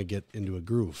 They kind of get into a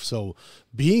groove. So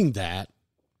being that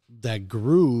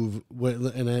groove,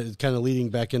 and it's kind of leading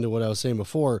back into what I was saying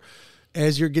before,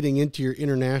 as you're getting into your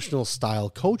international style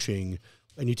coaching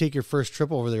and you take your first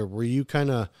trip over there, were you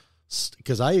kind of,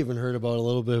 because I even heard about a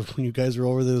little bit when you guys were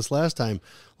over there this last time,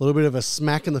 a little bit of a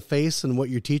smack in the face in what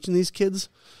you're teaching these kids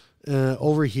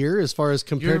over here as far as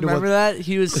compared to what... You remember that?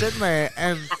 He was sitting there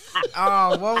and,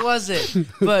 what was it?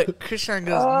 But Christian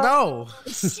goes,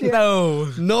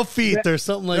 no feet or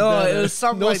something like that. No, it was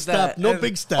something like step, that. No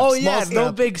big step. Oh, yeah,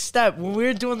 no big step. When we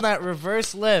were doing that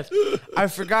reverse lift, I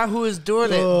forgot who was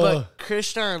doing it, but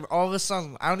Christian, all of a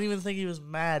sudden, I don't even think he was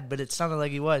mad, but it sounded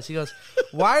like he was. He goes,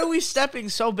 why are we stepping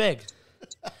so big?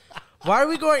 Why are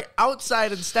we going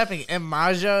outside and stepping? And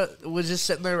Maja was just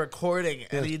sitting there recording,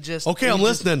 and he just... Okay, I'm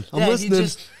listening. I'm listening.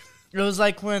 It was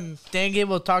like when Dan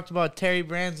Gable talked about Terry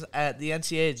Brands at the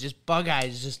NCAA, just bug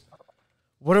eyes, just...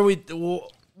 What are we...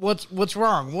 What's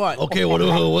wrong? What? Okay, what are we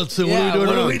doing wrong? What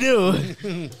do we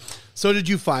do? So did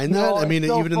you find that? I mean,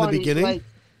 even in the beginning?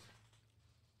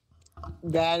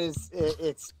 That is...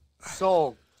 It's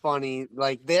so funny.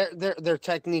 Like, their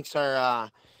techniques are...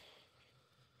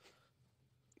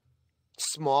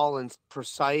 small and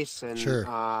precise, and sure.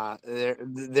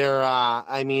 they're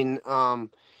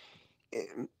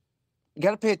you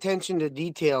got to pay attention to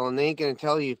detail, and they ain't gonna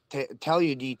tell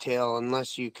you detail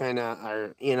unless you kind of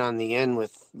are in on the end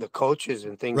with the coaches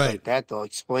and things like that. They'll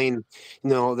explain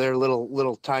their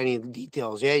little tiny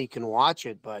details. Yeah, you can watch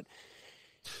it, but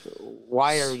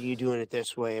why are you doing it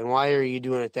this way, and why are you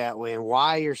doing it that way, and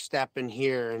why you're stepping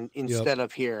here and instead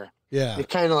of here. Yeah,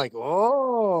 it's kind of like,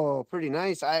 oh, pretty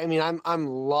nice. I mean, I'm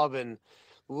loving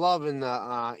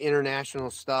the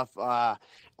international stuff.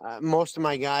 Most of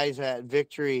my guys at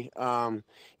Victory,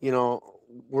 we're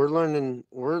learning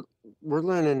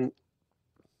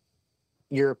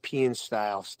European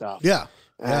style stuff. Yeah.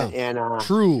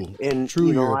 True I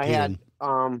European. had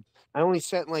I only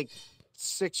sent like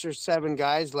 6 or 7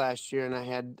 guys last year, and I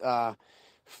had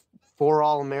 4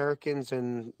 All-Americans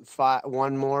and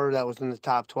 1 more that was in the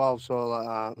top 12.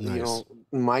 So nice.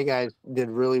 my guys did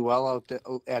really well out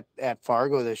at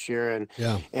Fargo this year,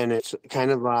 and it's kind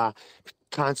of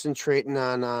concentrating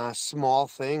on small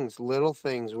things, little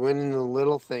things, winning the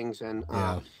little things, and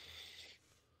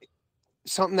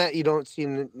something that you don't see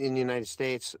in the United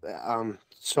States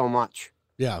so much.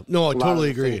 Yeah, no, I totally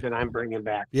agree. That I'm bringing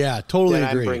back. Yeah, totally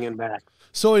agree. I'm bringing back.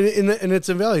 So, and it's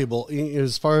invaluable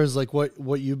as far as like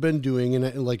what you've been doing,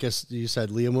 and like you said,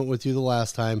 Liam went with you the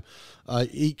last time.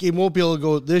 He won't be able to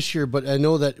go this year, but I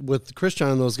know that with Christian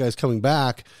and those guys coming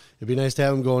back, it'd be nice to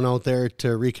have him going out there to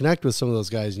reconnect with some of those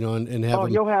guys, and have.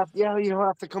 You'll have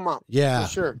to come up. Yeah,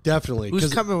 for sure, definitely.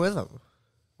 Who's coming with him?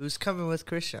 Who's coming with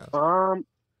Christian?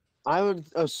 I would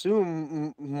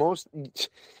assume most.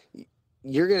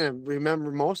 You're gonna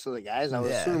remember most of the guys, I would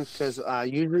assume, because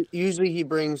usually he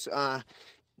brings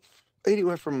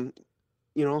anywhere from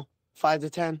 5 to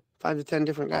 10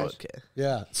 different guys. Okay.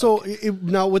 Yeah. So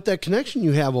now with that connection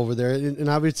you have over there, and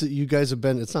obviously you guys have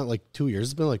been, it's not like 2 years,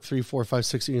 it's been like 3, 4, 5,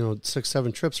 6, 6,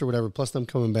 7 trips or whatever, plus them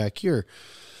coming back here.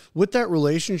 With that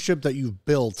relationship that you've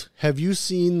built, have you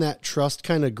seen that trust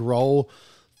kind of grow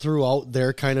throughout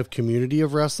their kind of community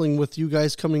of wrestling with you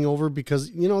guys coming over?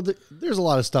 Because, there's a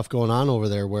lot of stuff going on over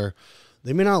there where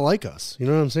they may not like us. You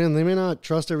know what I'm saying? They may not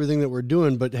trust everything that we're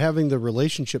doing, but having the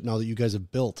relationship now that you guys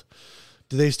have built,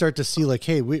 do they start to see like,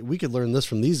 hey, we could learn this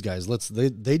from these guys.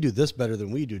 They do this better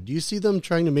than we do. Do you see them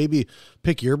trying to maybe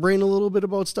pick your brain a little bit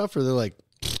about stuff, or they're like,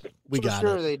 we got it?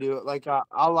 Sure, they do it. Like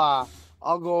I'll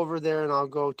go over there and I'll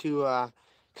go to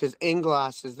because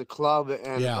Inglass is the club,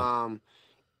 and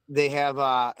they have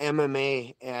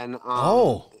MMA, and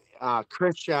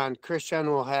Christian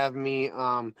will have me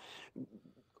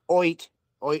Oit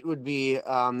would be the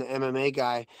MMA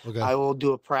guy. Okay. I will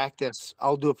do a practice.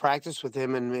 I'll do a practice with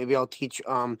him, and maybe I'll teach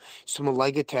some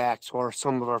leg attacks or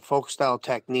some of our folk style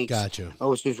techniques. Gotcha.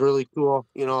 Which is really cool.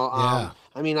 I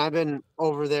mean, I've been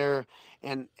over there,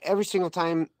 and every single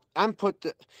time I'm put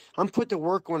to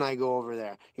work when I go over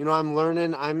there. I'm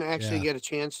learning. I'm actually get a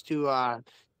chance to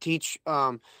teach.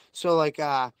 So like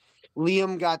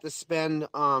Liam got to spend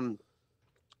a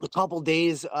couple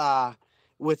days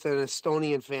with an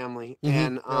Estonian family,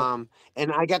 and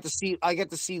I got to see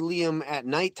Liam at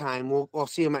nighttime. We'll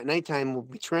see him at nighttime. We'll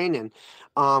be training,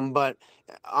 but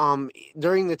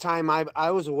during the time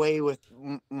I was away with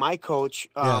my coach,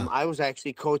 I was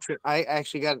actually coaching. I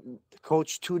actually got to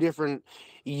coach 2 different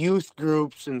youth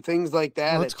groups and things like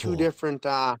that at cool. 2 different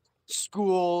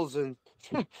schools, and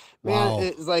man,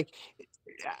 it's like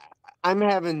I'm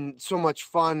having so much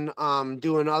fun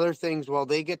doing other things while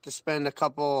they get to spend a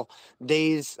couple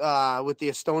days with the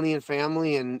Estonian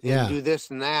family and do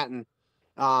this and that. And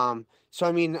so,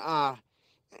 I mean,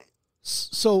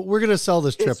 so we're going to sell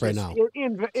this trip right now.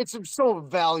 It's so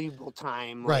valuable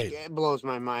time. Right. It blows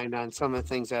my mind on some of the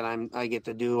things that I get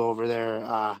to do over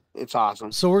there. It's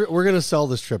awesome. So we're going to sell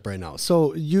this trip right now.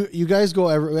 So you guys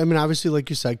go obviously, like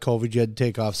you said, COVID, you had to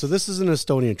take off. So this is an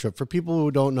Estonian trip. For people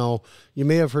who don't know, you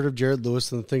may have heard of Jared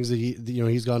Lewis and the things that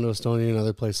he's gone to Estonia and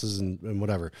other places and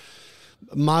whatever.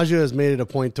 Maja has made it a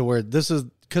point to where this is,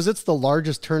 because it's the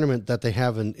largest tournament that they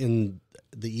have in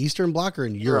the Eastern Bloc or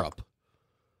in Europe.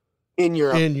 In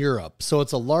Europe. So it's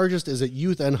the largest. Is it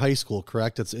youth and high school,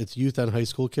 correct? It's youth and high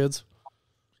school kids?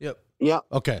 Yep.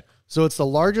 Okay. So it's the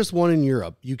largest one in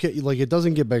Europe. You can it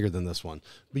doesn't get bigger than this one.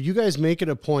 But you guys make it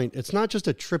a point. It's not just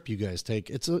a trip you guys take.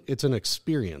 It's an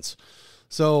experience.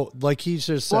 So like he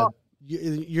just said,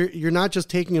 you're not just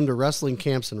taking them to wrestling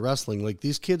camps and wrestling. Like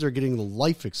these kids are getting the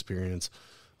life experience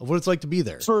of what it's like to be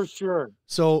there. For sure.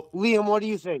 So Liam, what do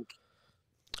you think?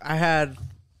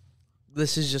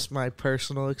 This is just my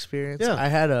personal experience. Yeah. I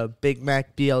had a Big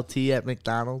Mac BLT at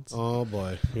McDonald's. Oh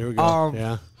boy, here we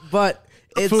go. But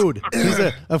it's food.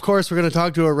 Of course, we're going to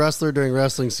talk to a wrestler during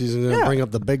wrestling season and bring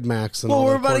up the Big Macs. And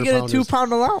we're about to get a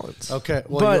 2-pound allowance. Okay,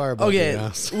 well, you are about to,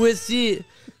 yes. with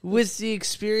the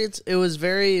experience, it was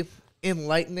very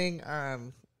enlightening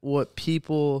on what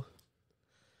people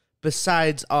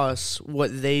besides us,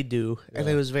 what they do, and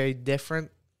it was very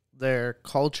different. Their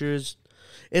cultures.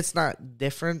 It's not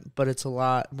different, but it's a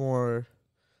lot more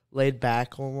laid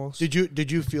back almost.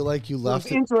 Did you feel like you left?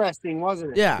 It was interesting,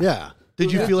 wasn't it? Yeah.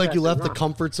 Did you feel like you left the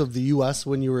comforts of the U.S.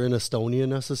 when you were in Estonia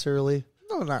necessarily?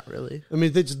 No, not really. I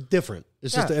mean, it's different.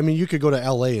 It's just, you could go to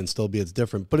L.A. and still it's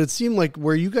different. But it seemed like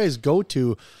where you guys go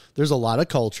to, there's a lot of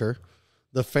culture.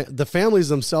 the families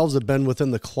themselves have been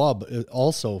within the club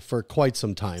also for quite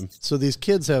some time. So these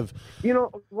kids have,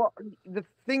 well, the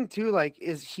thing too, like,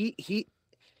 is he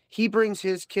brings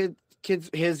his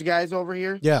his guys over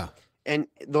here. Yeah. And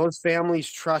those families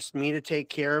trust me to take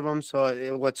care of them.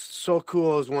 So what's so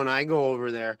cool is when I go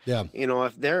over there,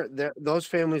 if they're those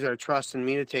families are trusting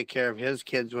me to take care of his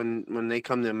kids when they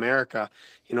come to America,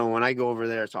 when I go over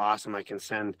there, it's awesome. I can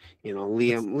send,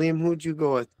 Liam, who'd you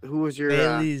go with? Who was your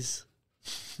Bailey's?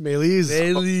 Maylise.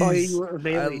 I love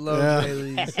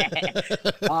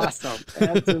Maylise. Awesome.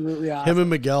 Absolutely awesome. Him and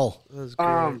Miguel. That was great.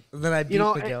 And then I beat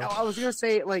Miguel. I was going to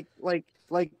say, like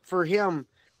for him,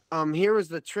 here was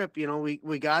the trip.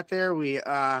 We got there. We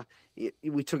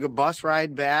took a bus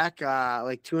ride back,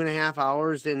 like 2.5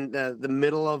 hours in the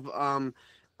middle of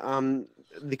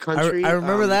the country. I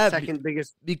remember that second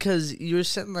biggest, because you were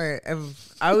sitting there, and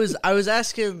I was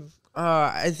asking.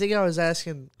 I think I was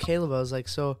asking Caleb. I was like,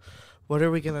 "So, what are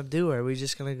we gonna do? Are we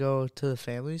just gonna go to the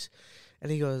families?"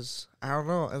 And he goes, "I don't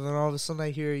know." And then all of a sudden, I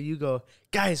hear you go,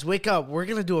 "Guys, wake up! We're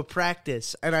gonna do a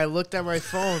practice." And I looked at my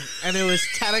phone, and it was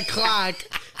 10 o'clock.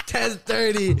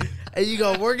 10:30, and you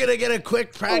go, "We're gonna get a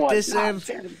quick practice in."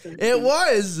 It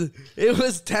was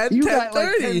 10:30. You got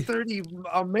like 10:30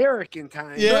 American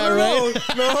time. Yeah, no,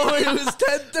 it was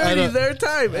 10:30 their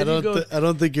time. And I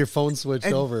don't think your phone switched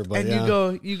over, but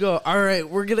you go, "All right,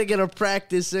 we're gonna get a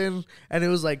practice in," and it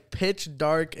was like pitch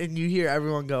dark, and you hear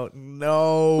everyone go,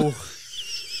 "No,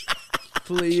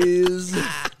 please."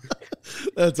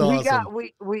 That's awesome.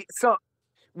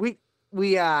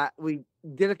 We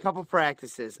did a couple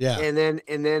practices. Yeah. And then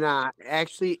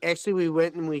actually we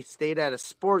went and we stayed at a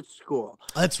sports school.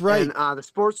 That's right. And the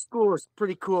sports school was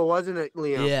pretty cool, wasn't it,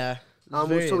 Liam? Yeah.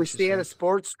 So we stayed at a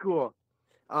sports school.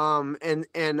 And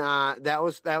that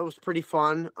was pretty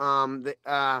fun.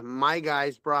 My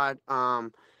guys brought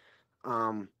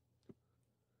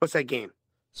what's that game?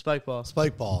 Spike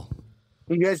ball.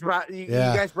 You guys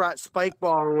brought spike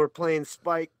ball, and we're playing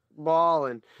spike ball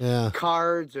and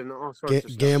cards and all sorts of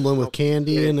stuff. Gambling with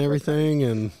candy and everything,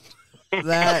 and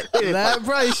that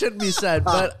probably shouldn't be said,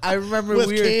 but I remember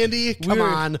with candy.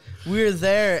 We were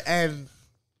there, and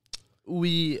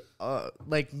we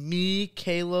like me,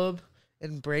 Caleb,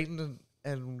 and Brayton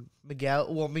and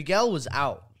Miguel. Well, Miguel was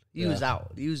out. He was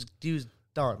out. He was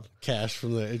done. Cash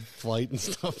from the flight and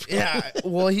stuff. Yeah.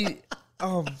 Well,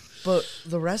 but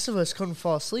the rest of us couldn't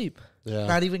fall asleep. Yeah.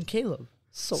 Not even Caleb.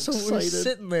 So excited. we're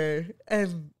sitting there,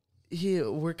 and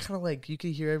we're kind of like, you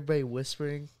could hear everybody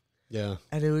whispering. Yeah.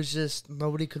 And it was just,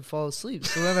 nobody could fall asleep.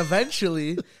 So then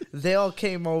eventually, they all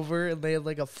came over, and they had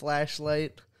like a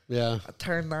flashlight. Yeah.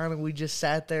 Turned on, and we just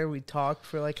sat there. We talked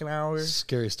for like an hour.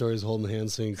 Scary stories, holding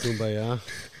hands, singing Kumbaya.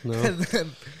 No.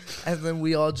 and then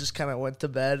we all just kind of went to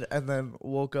bed, and then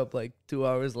woke up like 2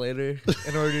 hours later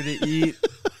in order to eat.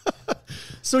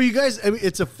 So you guys, I mean,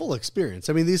 it's a full experience.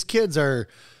 I mean, these kids they're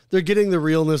getting the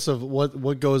realness of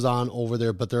what goes on over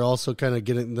there, but they're also kind of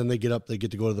getting, then they get up, they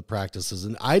get to go to the practices.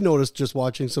 And I noticed just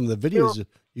watching some of the videos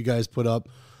you guys put up,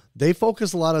 they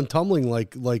focus a lot on tumbling,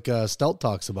 like Stout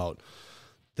talks about.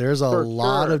 There's a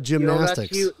lot of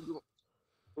gymnastics.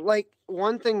 Like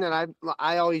one thing that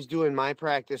I always do in my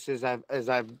practice is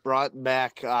I've brought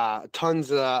back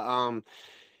tons of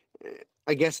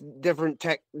I guess different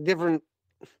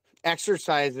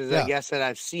exercises, I guess, that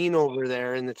I've seen over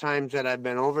there in the times that I've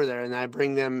been over there, and I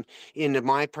bring them into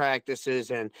my practices,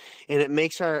 and it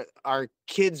makes our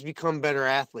kids become better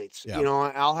athletes. Yeah.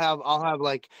 I'll have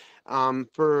like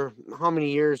for how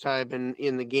many years I've been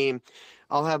in the game,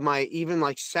 I'll have my even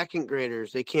like second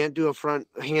graders, they can't do a front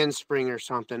handspring or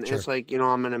something. Sure. It's like,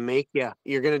 I'm going to make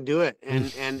you're going to do it.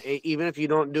 And even if you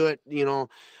don't do it,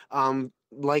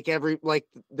 like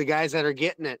the guys that are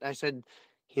getting it, I said,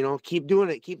 keep doing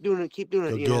it. Get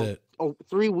it.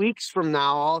 3 weeks from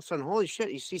now, all of a sudden, holy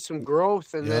shit, you see some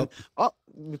growth, and then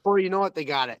before you know it, they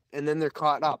got it, and then they're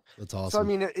caught up. That's awesome. So I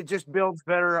mean, it just builds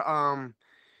better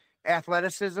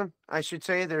athleticism, I should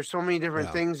say. There's so many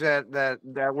different things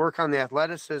that work on the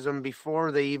athleticism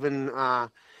before they even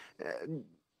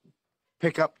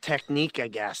pick up technique, I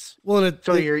guess. Well,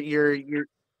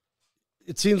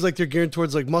 it seems like they're geared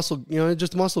towards like muscle,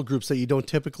 just muscle groups that you don't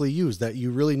typically use, that you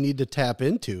really need to tap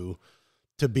into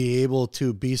to be able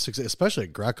to be successful, especially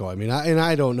at Greco. I mean,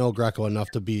 I don't know Greco enough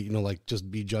to be,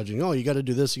 just be judging, you got to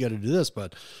do this,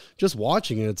 but just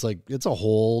watching it, it's like, it's a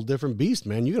whole different beast,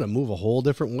 man. You got to move a whole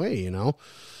different way,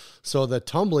 So the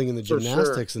tumbling and the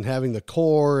gymnastics and having the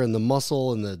core and the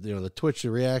muscle and the twitch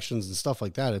reactions and stuff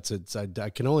like that. I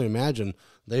can only imagine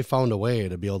they found a way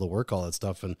to be able to work all that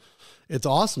stuff. And it's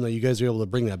awesome that you guys are able to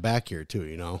bring that back here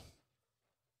too,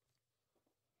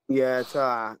 Yeah, it's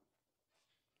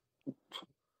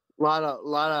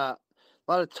lot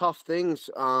of tough things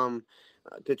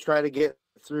to try to get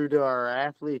through to our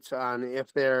athletes on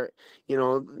if they're,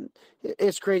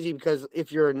 it's crazy because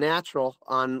if you're a natural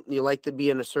you like to be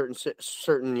in a certain,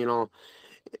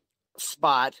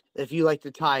 spot. If you like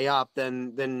to tie up,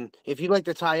 then if you like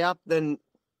to tie up, then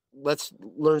let's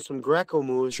learn some Greco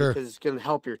moves because it's going to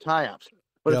help your tie ups.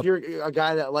 But if you're a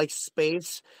guy that likes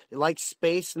space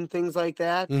and things like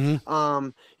that, a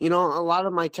lot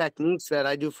of my techniques that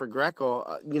I do for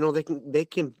Greco, they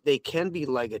can be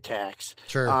leg attacks.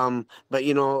 Sure. But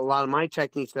a lot of my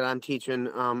techniques that I'm teaching,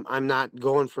 I'm not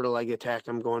going for the leg attack.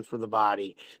 I'm going for the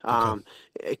body.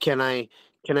 Can I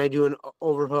do an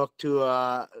overhook to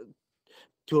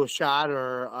a shot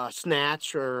or a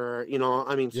snatch or,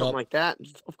 something like that.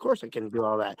 Of course I can do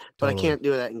all that, but I can't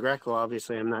do that in Greco.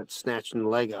 Obviously I'm not snatching the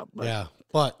leg up, but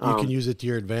you can use it to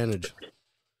your advantage.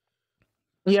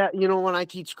 Yeah. When I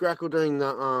teach Greco during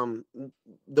the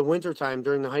winter time,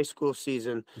 during the high school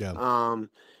season,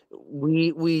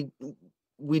 we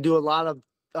do a lot of,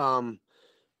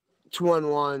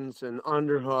 2-on-1s and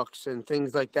underhooks and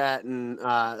things like that. And,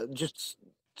 just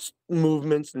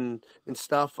movements and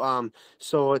stuff.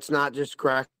 So it's not just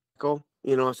Greco,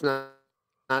 it's not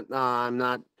I'm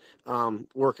not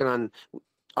working on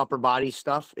upper body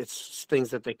stuff. It's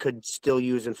things that they could still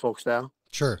use in folk style.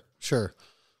 Sure.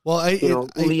 Well,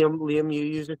 Liam, you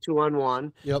use a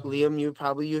 2-on-1. Yep. Liam, you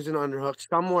probably use an underhook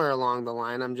somewhere along the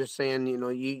line. I'm just saying,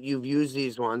 you've used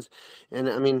these ones, and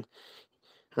I mean,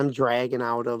 I'm dragging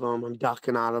out of them. I'm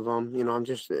ducking out of them. I'm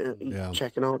just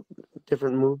checking out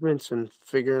different movements and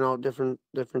figuring out different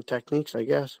techniques, I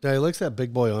guess. Yeah, he likes that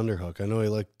big boy underhook. I know he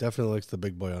definitely likes the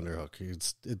big boy underhook.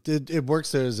 It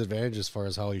works to his advantage as far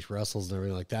as how he wrestles and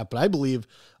everything like that. But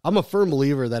I'm a firm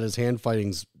believer that his hand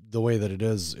fighting's the way that it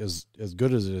is as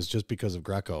good as it is just because of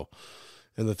Greco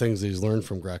and the things that he's learned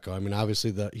from Greco. I mean,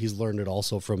 obviously he's learned it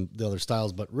also from the other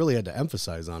styles, but really had to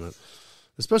emphasize on it.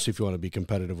 Especially if you want to be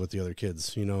competitive with the other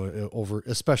kids,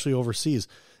 especially overseas.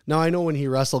 Now, I know when he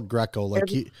wrestled Greco,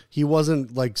 he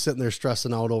wasn't like sitting there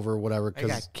stressing out over whatever. I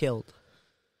got killed.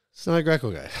 It's not a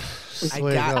Greco guy. I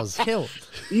got killed.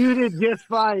 You did just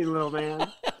fine, little man.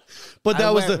 But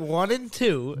that was 1 and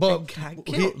 2. But got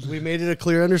killed. We made it a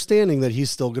clear understanding that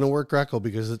he's still going to work Greco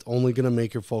because it's only going to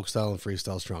make your folk style and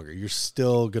freestyle stronger. You're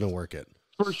still going to work it.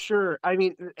 For sure. I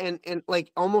mean, and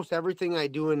like almost everything I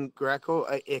do in Greco,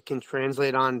 it can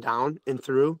translate on down and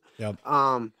through. Yep.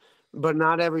 But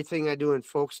not everything I do in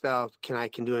folk style I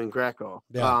can do in Greco.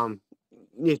 Yeah.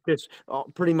 It's just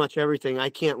pretty much everything. I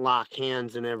can't lock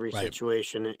hands in every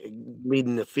situation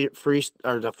leading the free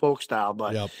or the folk style.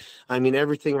 But I mean,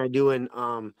 everything I do in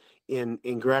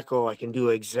Greco, I can do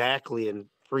exactly in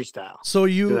freestyle. So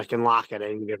I can lock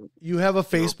it. You have a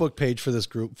Facebook page for this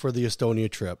group for the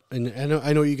Estonia trip, and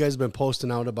I know you guys have been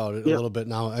posting out about it a little bit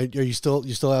now. Are you still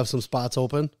have some spots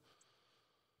open?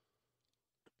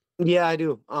 Yeah, I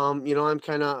do. I'm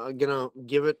kind of gonna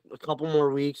give it a couple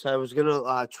more weeks. I was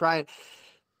gonna try.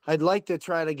 I'd like to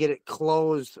try to get it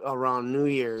closed around New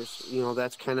Year's.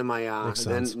 That's kind of my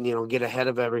then get ahead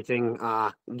of everything.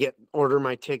 Order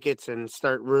my tickets and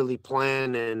start really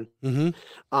planning.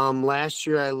 Mm-hmm. Last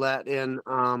year I let in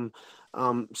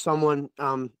someone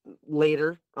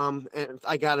later. And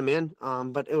I got him in.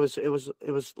 But it was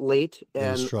late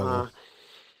and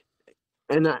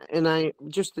I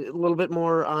just a little bit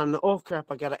more on. Oh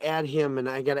crap! I got to add him and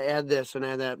I got to add this and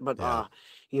add that. But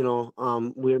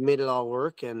we made it all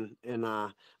work, and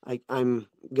I'm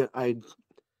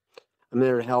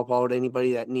there to help out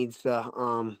anybody that needs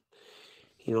to.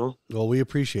 Well, we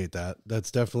appreciate that.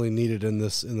 That's definitely needed in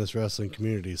this wrestling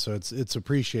community. So it's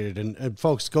appreciated. And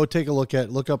folks, go take a look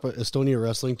up Estonia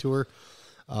Wrestling Tour.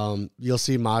 You'll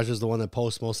see Maja is the one that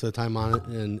posts most of the time on it,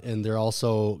 and they're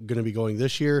also going to be going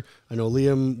this year. I know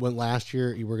Liam went last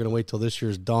year. We're going to wait till this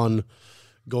year's done.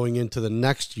 Going into the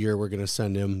next year, we're going to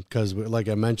send him because, like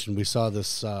I mentioned, we saw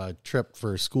this trip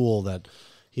for school that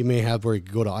he may have where he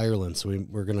could go to Ireland. So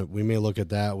we may look at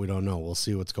that. We don't know. We'll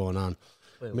see what's going on.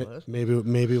 Wait,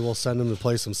 maybe we'll send him to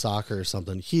play some soccer or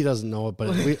something. He doesn't know it, but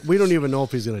we don't even know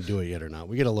if he's going to do it yet or not.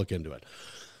 We got to look into it.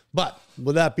 But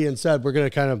with that being said, we're going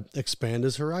to kind of expand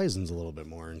his horizons a little bit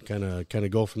more and kind of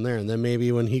go from there. And then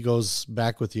maybe when he goes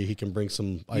back with you, he can bring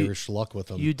some Irish luck with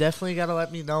him. You definitely got to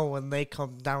let me know when they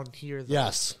come down here.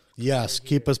 Though. Yes.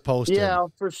 Keep us posted. Yeah,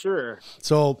 for sure.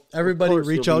 So everybody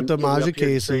reach out to Maja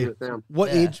Casey.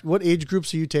 What age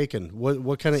groups are you taking?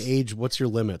 What kind of age? What's your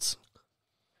limits?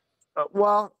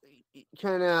 Well,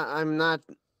 kind of, I'm not,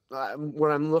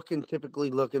 what I'm typically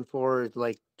looking for is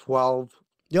like 12.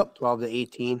 Yep. 12 to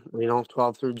 18,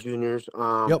 12 through juniors.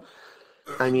 Yep.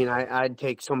 I mean, I'd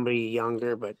take somebody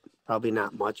younger, but probably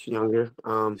not much younger.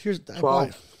 Here's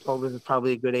 12 is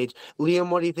probably a good age. Liam,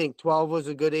 what do you think? 12 was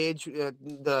a good age.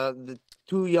 The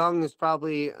too young is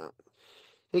probably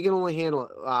they can only handle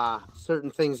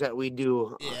certain things that we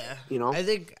do. Yeah, I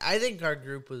think our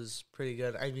group was pretty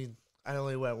good. I mean, I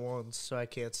only went once, so I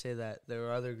can't say that. There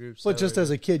were other groups. But just as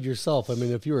a kid yourself, I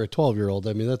mean, if you were a 12-year-old,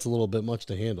 I mean, that's a little bit much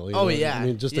to handle. You know? Yeah. I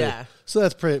mean, so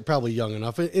that's probably young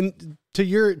enough. And to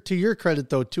your credit,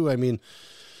 though, too, I mean,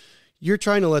 you're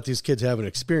trying to let these kids have an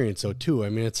experience, though, too. I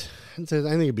mean, I think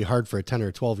it'd be hard for a 10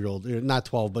 or 12-year-old, not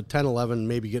 12, but 10, 11,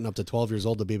 maybe getting up to 12 years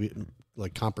old to be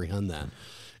like comprehend that.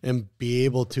 And be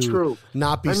able to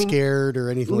not be scared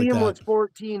or anything like that. Liam was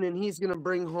 14, and he's going to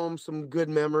bring home some good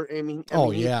memory. I mean,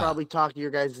 he'd probably talk your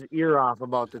guys' ear off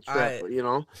about the trip, you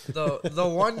know? The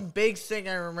one big thing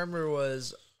I remember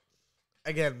was,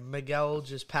 again, Miguel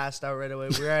just passed out right away.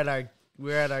 We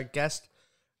were at our guest,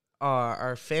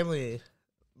 our family,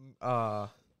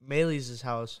 Maylee's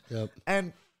house. Yep.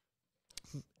 And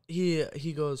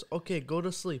he goes, okay, go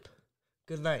to sleep.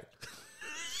 Good night.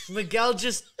 Miguel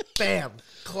just, bam,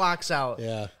 clocks out.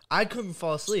 Yeah. I couldn't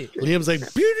fall asleep. Liam's like,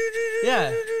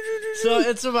 yeah. So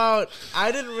it's about,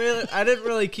 I didn't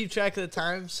really keep track of the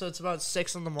time, so it's about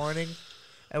 6 in the morning,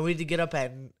 and we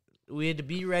had to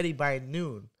be ready by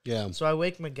noon. Yeah. So I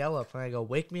wake Miguel up, and I go,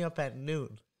 wake me up at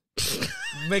noon.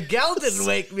 Miguel didn't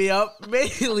wake me up.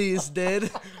 Maylee's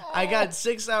did. I got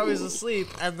 6 hours of sleep,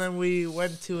 and then we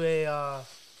went to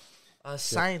a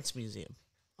science museum.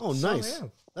 Oh, nice. So, yeah.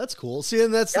 That's cool. See,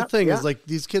 and that's the thing is like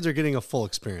these kids are getting a full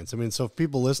experience. I mean, so if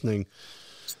people listening,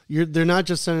 they're not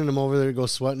just sending them over there to go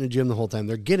sweat in the gym the whole time.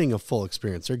 They're getting a full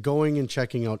experience. They're going and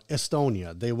checking out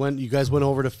Estonia. You guys went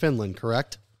over to Finland,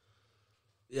 correct?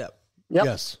 Yep.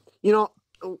 Yes. You know,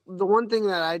 the one thing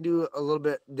that I do a little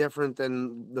bit different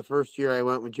than the first year I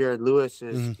went with Jared Lewis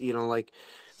is, you know, like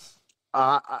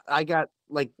I got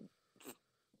like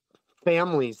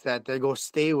families that they go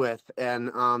stay with,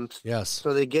 and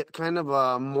so they get kind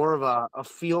of more of a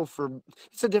feel for,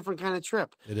 it's a different kind of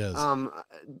trip. It is.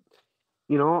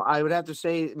 You know, I would have to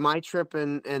say my trip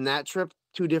and that trip,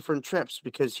 2 different trips,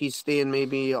 because he's staying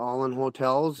maybe all in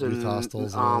hotels and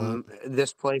hostels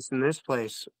this place and this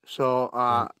place.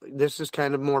 So this is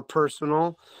kind of more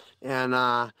personal,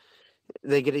 and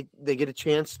they get a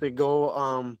chance to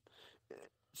go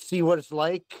see what it's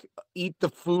like, eat the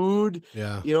food.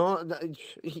 Yeah. You know,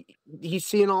 he's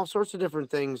seeing all sorts of different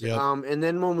things. Yep. And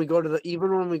then when we go to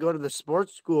the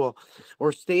sports school,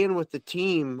 we're staying with the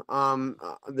team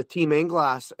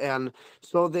Anglass. And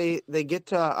so they get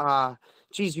to,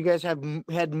 geez, you guys had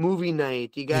movie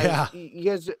night. You guys, he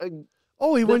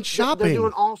went shopping. They're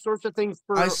doing all sorts of things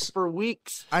for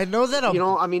weeks. I know that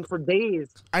for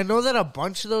days. I know that a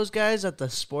bunch of those guys at the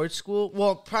sports school,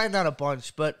 well, probably not a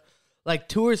bunch, but like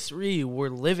 2 or 3 were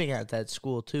living at that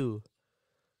school too.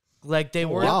 Like they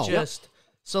weren't just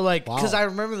so like because I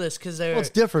remember this because it's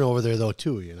different over there though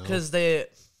too, you know, because they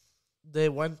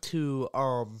went to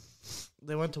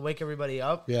wake everybody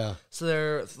up. Yeah. So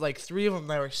there are like 3 of them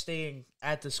that were staying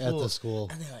at the school.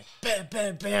 And they like bam,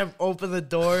 bam, bam, open the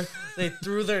door. They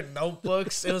threw their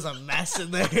notebooks. It was a mess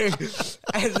in there,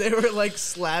 and they were like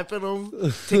slapping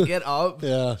them to get up.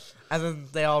 Yeah. And then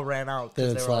they all ran out. They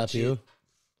didn't slap you.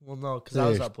 Well, no, because I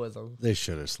was up with them. They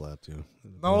should have slapped you.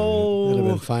 No, it'd have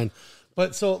been fine.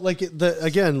 But so, like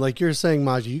again, like you're saying,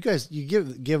 Maja, you guys, you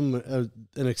give them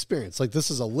an experience. Like this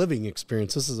is a living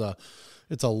experience.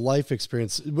 It's a life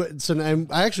experience. So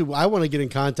I want to get in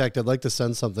contact. I'd like to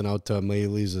send something out to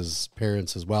Maylee's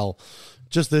parents as well,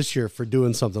 just this year for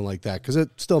doing something like that because it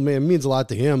still means a lot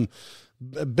to him.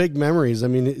 Big memories. I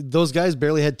mean, those guys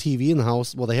barely had TV in the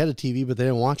house. Well, they had a TV, but they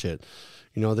didn't watch it.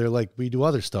 You know, they're like, we do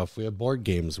other stuff. We have board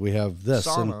games. We have this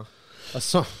sauna.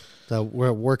 And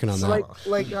we're working on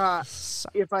that.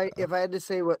 If I had to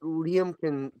say what Liam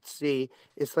can see,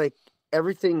 it's like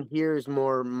everything here is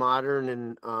more modern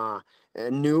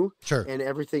and new. Sure. And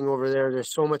everything over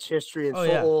there's so much history and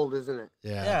old, isn't it?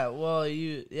 Yeah. Yeah. Well,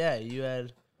 you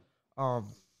had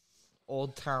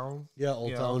Old Town. Yeah,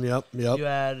 Old Town. Yep. You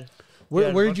had.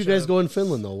 Where did you guys go in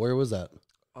Finland though? Where was that?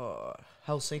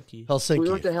 Helsinki. We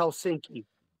went to Helsinki.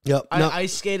 Yep. I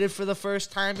ice skated for the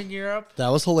first time in Europe. That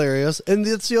was hilarious. And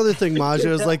that's the other thing,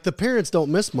 Maja, is like the parents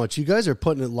don't miss much. You guys are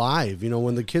putting it live, you know,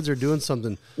 when the kids are doing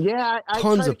something. Yeah, I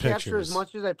tons try to of capture pictures. as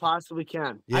much as I possibly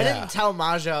can. Yeah. I didn't tell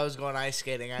Maja I was going ice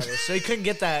skating either, so he couldn't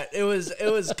get that. It was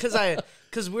because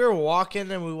because we were walking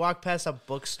and we walked past a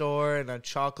bookstore and a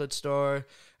chocolate store,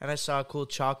 and I saw a cool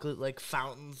chocolate like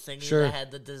fountain thingy that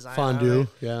had the design fondue.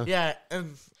 on it. Yeah,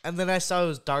 and then I saw it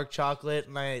was dark chocolate,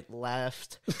 and I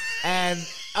left. And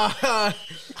and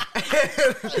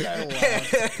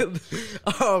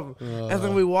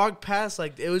then we walked past,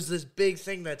 like, it was this big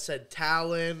thing that said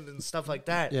Talon and stuff like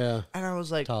that. Yeah. And I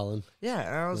was like, Talon. Yeah,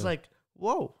 and I was like,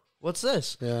 whoa, what's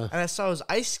this? Yeah. And I saw it was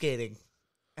ice skating.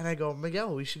 And I go,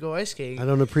 Miguel, we should go ice skating. I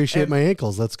don't appreciate my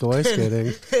ankles. Let's go ice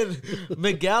skating. And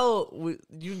Miguel,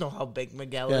 you know how big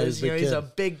Miguel is. He's a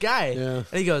big guy. Yeah.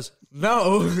 And he goes,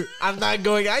 no, I'm not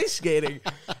going ice skating.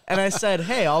 And I said,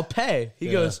 hey, I'll pay. He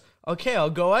goes, okay, I'll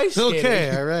go ice skating.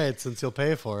 Okay, all right, since you'll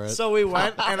pay for it. So we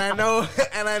went, and I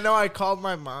know I called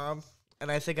my mom,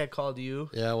 and I think I called you.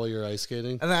 Yeah, while you're ice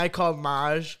skating. And then I called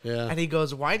Maj. Yeah. And he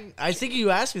goes, I think you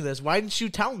asked me this. Why didn't you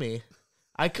tell me?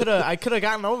 I could have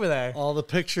gotten over there. All the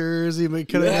pictures he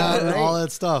could have gotten, all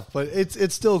that stuff. But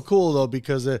it's still cool though,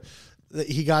 because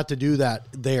he got to do that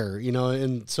there,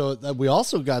 and so we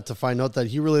also got to find out that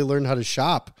he really learned how to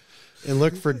shop and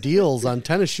look for deals on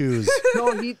tennis shoes.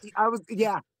 No,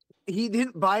 he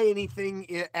didn't buy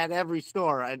anything at every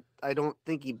store. I don't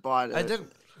think he bought it. I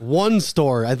didn't. One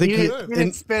store, I think he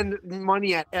didn't spend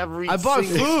money at every. I bought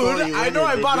food. I know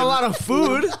I bought a lot of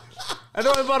food. That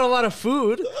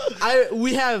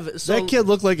kid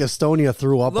looked like Estonia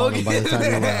threw up on him by the time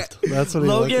he left. That's what he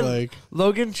looked like.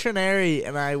 Logan Trineri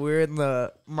and I were in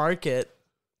the market,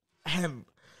 and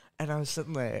I was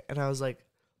sitting there, and I was like,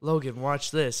 Logan,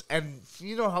 watch this. And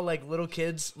you know how like little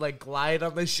kids like glide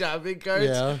on the shopping carts?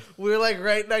 Yeah. We were like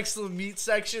right next to the meat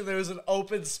section. There was an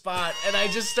open spot, and I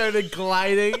just started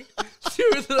gliding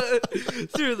through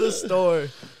the store.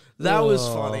 That was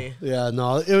funny. Yeah,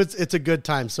 no, it's a good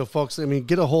time. So, folks, I mean,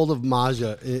 get a hold of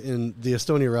Maja in the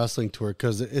Estonia Wrestling Tour,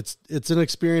 because it's an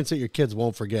experience that your kids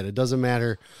won't forget. It doesn't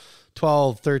matter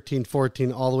 12, 13,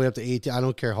 14, all the way up to 18. I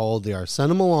don't care how old they are.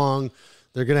 Send them along.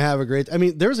 They're going to have a great... I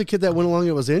mean, there was a kid that went along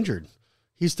that was injured.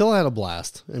 He still had a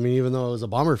blast. I mean, even though it was a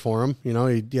bummer for him, he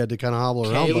had to kind of hobble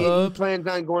around. He plans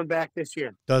on going back this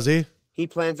year. Does he? He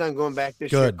plans on going back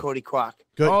this year. Cody Kwok.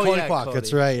 Good. Oh, Cody yeah, Kwok. Cody.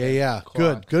 That's right. Yeah.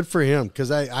 Kwok. Good for him,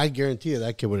 because I guarantee you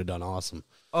that kid would have done awesome.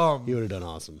 He would have done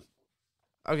awesome.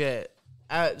 Okay.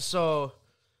 So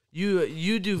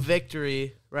you do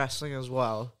Victory Wrestling as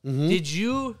well. Mm-hmm. Did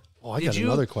you... Oh, I got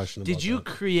another question about Did you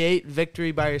create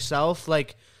Victory by yourself?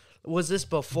 Like, was this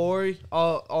before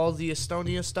all the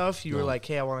Estonia stuff? You were like,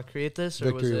 hey, I want to create this? Or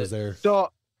Victory was there.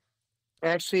 So,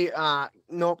 actually,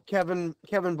 nope. Kevin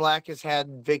Black has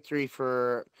had Victory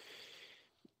for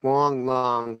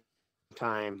long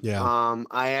time. Yeah.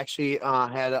 I actually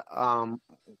had a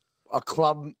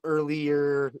club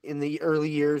earlier in the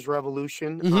early years,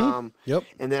 Revolution. Mm-hmm. Yep.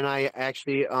 And then I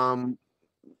actually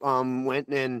went,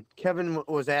 and Kevin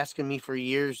was asking me for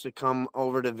years to come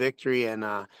over to Victory, and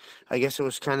I guess it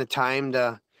was kind of time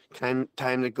to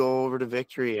go over to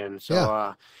Victory, and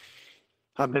so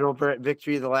I've been over at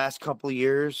Victory the last couple of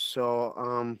years,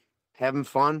 so having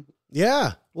fun.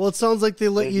 Yeah, well, it sounds like they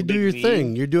let you do your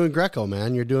thing. You're doing Greco,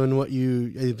 man. You're doing what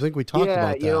I think we talked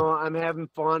about that. Yeah, I'm having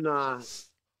fun.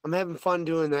 I'm having fun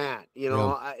doing that.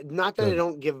 Not that I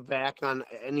don't give back on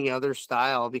any other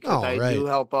style, because I do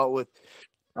help out with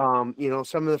some of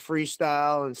the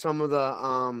freestyle and some of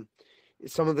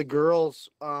the girls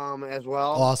as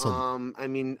well. Awesome. I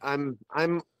mean,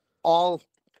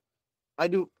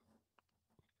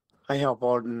 I help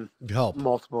out in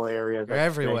multiple areas. You're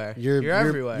everywhere. You're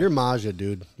everywhere. You're Maja,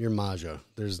 dude. You're Maja.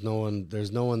 There's no one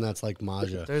that's like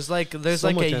Maja. There's like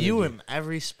a you in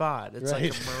every spot. It's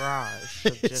like a mirage.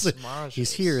 Just Maja.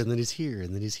 He's here, and then he's here,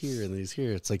 and then he's here, and then he's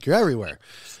here. It's like you're everywhere.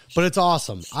 But it's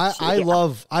awesome. I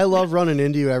love running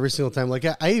into you every single time. Like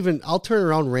I'll turn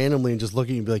around randomly and just look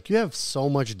at you and be like, you have so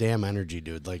much damn energy,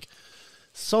 dude. Like,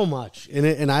 so much.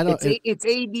 And I don't... It's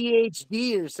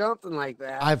ADHD or something like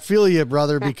that. I feel you,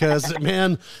 brother, because,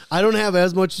 man, I don't have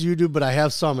as much as you do, but I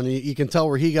have some. And you can tell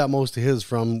where he got most of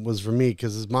his was from me,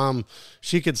 because his mom,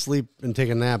 she could sleep and take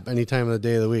a nap any time of the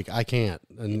day of the week. I can't.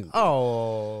 And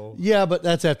yeah, but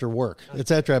that's after work.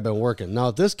 It's after I've been working. Now,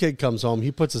 if this kid comes home,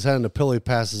 he puts his head in the pillow, he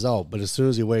passes out. But as soon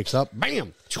as he wakes up,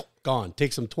 bam, gone.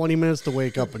 Takes him 20 minutes to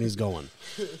wake up, and he's going.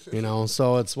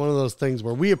 So it's one of those things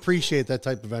where we appreciate that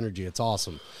type of energy. It's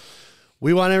awesome.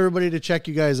 We want everybody to check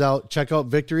you guys out. Check out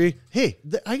Victory. Hey,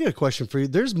 I got a question for you.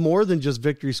 There's more than just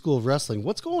Victory School of Wrestling.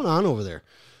 What's going on over there?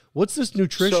 What's this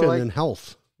nutrition and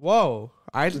health? Whoa,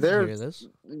 I didn't hear this.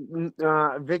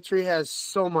 Victory has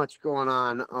so much going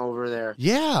on over there.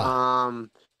 Yeah.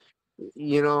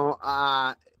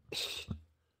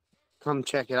 Come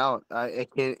check it out. I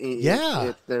can't.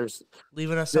 Yeah. There's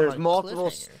leaving us. There's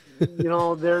multiple.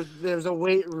 there's a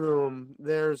weight room.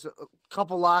 There's a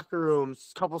couple locker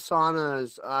rooms, couple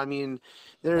saunas. I mean,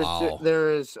 there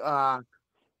is a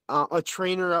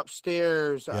trainer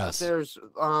upstairs. There's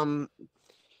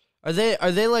Are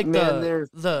they like there's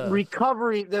the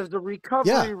recovery? There's the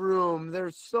recovery room.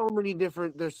 There's so many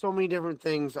different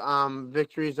things.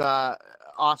 Victory's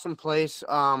awesome place.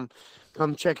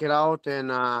 Come check it out.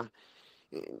 And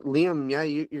Liam,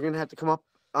 you're gonna have to come up.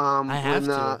 I have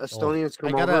when to. Estonians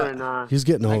come over and he's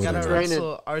getting over. I gotta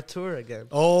wrestle Artur again.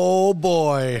 Oh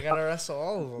boy! I gotta wrestle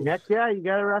all of them. Heck yeah, you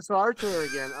gotta wrestle Artur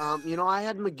again. I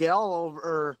had Miguel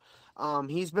over.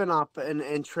 He's been up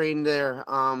and trained there.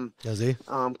 Does he?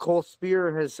 Cole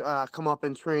Spear has come up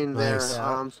and trained there.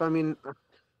 Yeah. So I mean,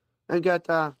 I got.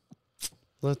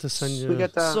 We'll have to send you.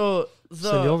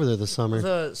 Send you over there this summer.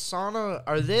 The sauna,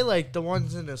 are they like the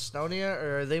ones in Estonia,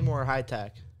 or are they more high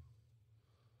tech?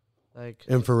 Like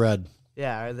infrared.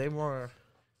 Yeah, are they more?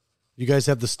 You guys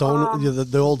have the stone,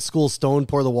 the old school stone,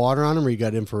 pour the water on them, or you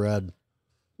got infrared?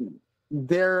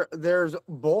 There's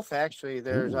both actually.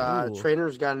 There's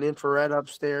trainers got an infrared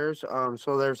upstairs.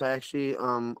 So there's actually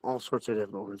all sorts of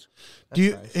different ones.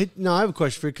 No, I have a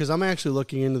question for you because I'm actually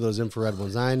looking into those infrared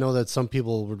ones. I know that some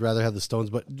people would rather have the stones,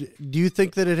 but do you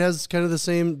think that it has kind of the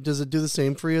same? Does it do the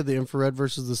same for you, the infrared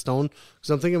versus the stone? Because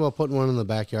I'm thinking about putting one in the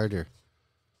backyard here.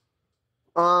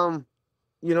 Liam,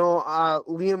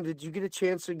 did you get a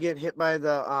chance to get hit by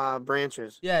the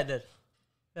branches? Yeah, I did.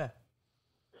 Yeah.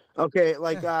 Okay,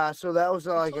 so that was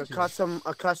like a custom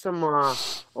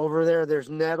over there. There's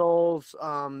nettles.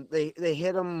 They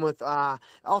hit them with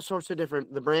all sorts of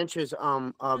the branches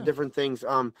of different things.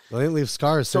 They didn't leave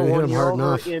scars, so they hit when them you're hard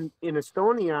over enough. in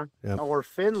Estonia or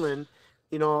Finland,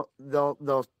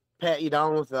 they'll pat you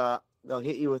down they'll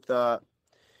hit you with the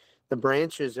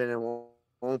branches and it will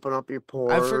open up your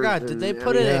pores. I forgot. Did they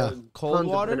put it in cold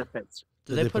water? Benefits.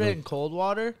 Did they put it in cold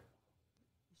water?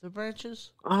 The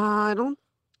branches? I'm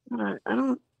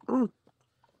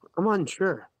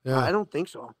unsure. Yeah. I don't think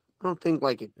so. I don't think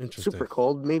it's super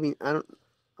cold. Maybe I'm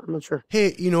not sure.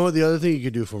 Hey, you know what? The other thing you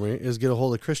could do for me is get a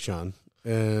hold of Christian,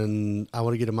 and I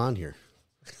want to get him on here.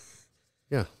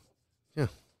 Yeah.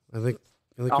 I think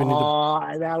we need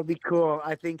to. That would be cool.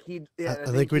 I think he'd. I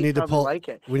think we need to pull. Like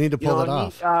it. We need to pull it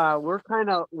off. We're kind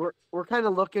of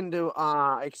looking to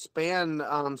expand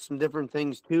some different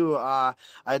things too.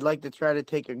 I'd like to try to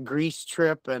take a Greece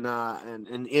trip and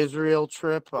an Israel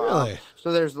trip. Really?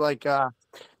 So there's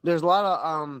there's a lot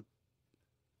of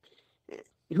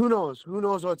who knows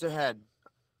what's ahead.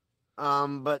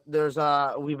 But there's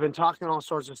we've been talking all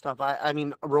sorts of stuff. I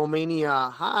mean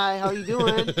Romania. Hi, how you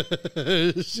doing?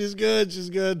 She's good. She's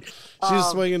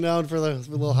swinging down for the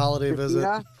little holiday visit.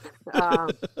 Yeah.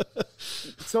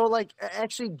 So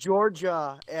actually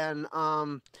Georgia and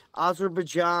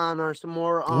Azerbaijan are some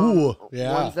more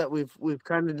ones that we've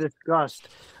kind of discussed.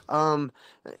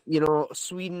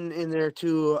 Sweden in there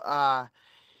too.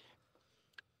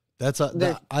 That's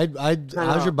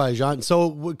Azerbaijan.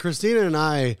 So Christina and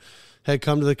I had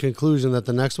come to the conclusion that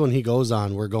the next one he goes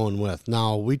on, we're going with.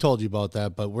 Now we told you about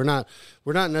that, but we're not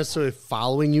necessarily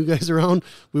following you guys around.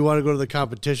 We want to go to the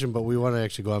competition, but we want to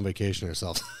actually go on vacation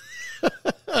ourselves.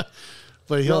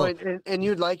 But and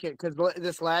you'd like it because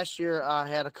this last year I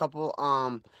had a couple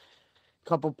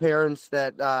parents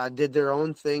that did their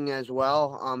own thing as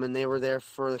well, and they were there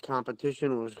for the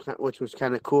competition, which was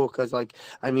kind of cool because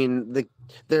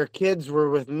their kids were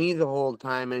with me the whole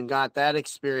time and got that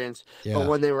experience. Yeah. But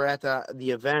when they were at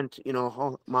the event,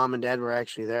 mom and dad were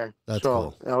actually there. That's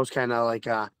cool. That was kind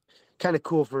of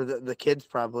cool for the kids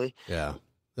probably. Yeah.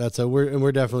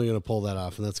 We're definitely going to pull that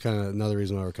off, and that's kind of another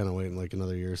reason why we're kind of waiting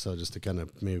another year or so just to kind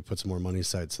of maybe put some more money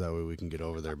aside so that way we can get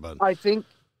over there. But I think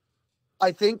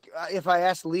if I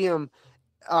ask Liam,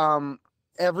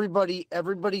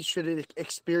 everybody should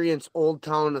experience Old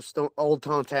Town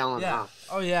talent. Yeah.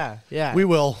 Oh yeah. We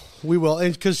will,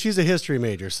 and because she's a history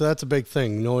major, so that's a big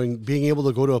thing. Being able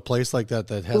to go to a place like that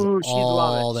has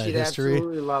all that history,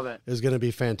 absolutely love it. Is going to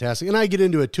be fantastic. And I get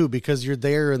into it too because you're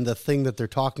there and the thing that they're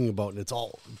talking about, and it's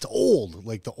old.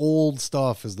 Like the old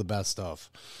stuff is the best stuff.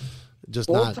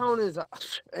 Old Town is,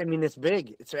 it's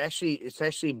big. It's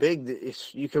actually big.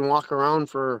 You can walk around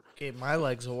for my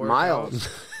legs will work miles.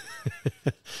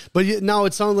 But now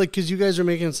it sounds like, because you guys are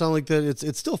making it sound like that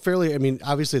it's still fairly.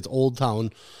 Obviously it's Old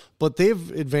Town, but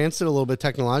they've advanced it a little bit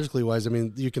technologically wise.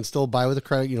 You can still buy with a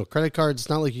credit card. It's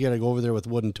not like you got to go over there with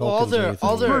wooden tokens.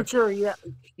 For sure, yeah.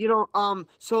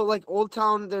 So Old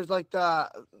Town, there's the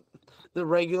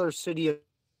regular city of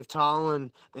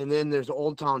Tallinn, and then there's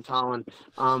Old Town Tallinn,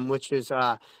 which is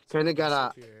kind of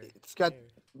got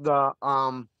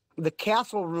the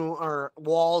castle room or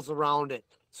walls around it.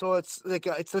 So it's like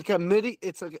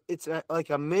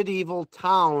a medieval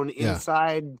town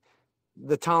inside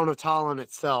the town of Tallinn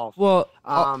itself. Well,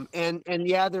 and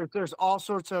yeah, there's all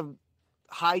sorts of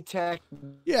high tech.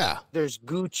 Yeah. There's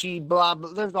Gucci, blah,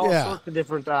 blah. There's all sorts of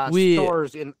different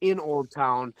stores in Old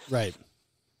Town. Right.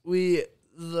 The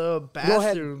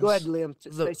bathrooms. Go ahead, Liam.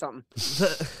 Say something.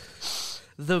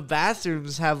 The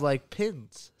bathrooms have like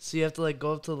pins, so you have to like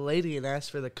go up to the lady and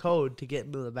ask for the code to get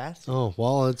into the bathroom. Oh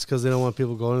well, it's because they don't want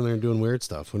people going in there and doing weird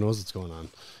stuff. Who knows what's going on?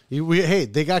 Hey,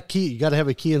 they got key. You got to have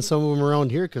a key in some of them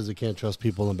around here because they can't trust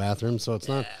people in the bathroom. So it's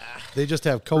not. They just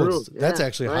have codes. True. That's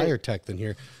actually higher tech than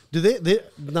here. Do they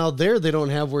now there? They don't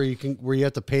have where you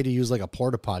have to pay to use like a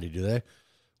porta potty. Do they?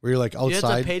 Where you're like outside. You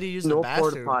have to pay to use the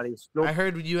bathroom. Porta potties. Nope. I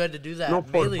heard you had to do that. No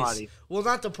porta Maylee's. potties. Well,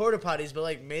 not the porta potties, but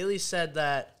like Maylee said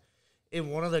that in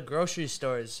one of the grocery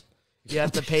stores, you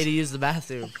have to pay to use the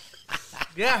bathroom.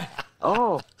 Yeah.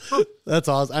 Oh, that's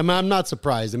awesome. I'm not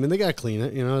surprised. I mean, they got to clean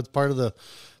it. You know, it's part of the.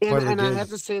 And I have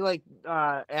to say, like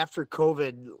after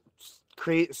COVID,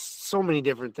 so many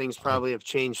different things probably have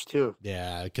changed too.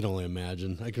 Yeah, I can only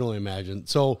imagine.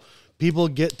 So people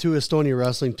get to Estonia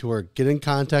Wrestling Tour, get in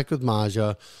contact with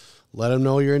Maja, let them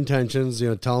know your intentions,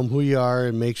 tell them who you are,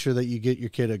 and make sure that you get your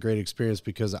kid a great experience.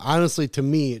 Because honestly, to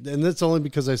me, and that's only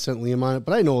because I sent Liam on it,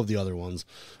 but I know of the other ones.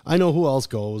 I know who else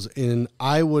goes, and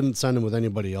I wouldn't send him with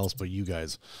anybody else but you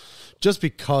guys. Just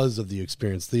because of the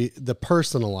experience, the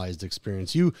personalized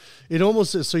experience. It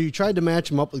almost, so you tried to match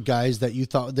them up with guys that you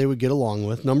thought they would get along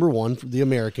with. Number one, the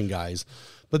American guys.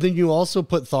 But then you also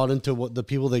put thought into what the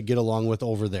people they get along with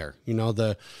over there.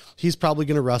 He's probably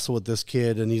going to wrestle with this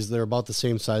kid, and they're about the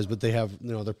same size, but they have,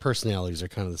 their personalities are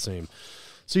kind of the same.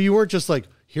 So you weren't just like,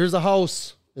 here's a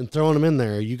house and throwing them in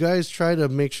there. You guys try to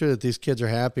make sure that these kids are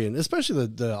happy, and especially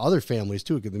the other families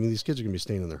too. Because these kids are going to be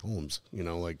staying in their homes. And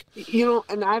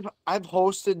I've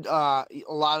hosted a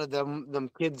lot of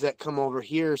them kids that come over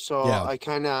here, so I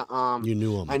kind of you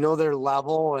knew them. I know their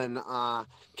level, and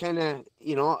kind of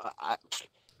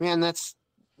man, that's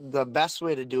the best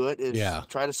way to do it is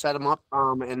try to set them up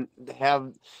and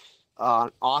have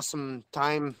an awesome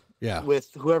time with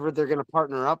whoever they're going to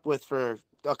partner up with for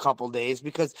a couple days,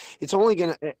 because it's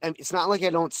not like I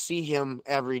don't see him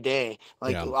every day.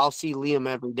 Like I'll see Liam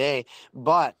every day,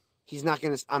 but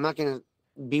I'm not going to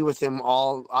be with him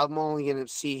all. I'm only going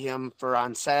to see him for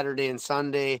on Saturday and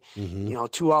Sunday,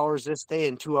 2 hours this day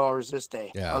and 2 hours this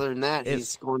day. Yeah. Other than that,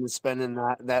 he's going to spend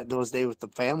those days with the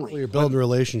family. Well, you're building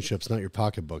relationships, not your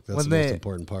pocketbook. That's the most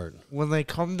important part. When they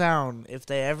come down, if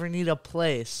they ever need a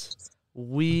place,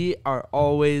 we are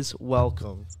always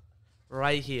welcome.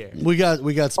 Right here. We got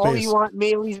space. Oh, you want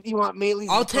Maylee's?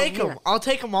 I'll take them. I'll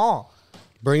take them all.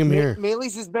 Bring him here.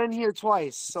 Maylee's has been here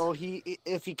twice, so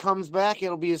if he comes back,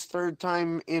 it'll be his third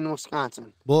time in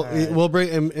Wisconsin. Well, we'll bring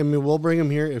him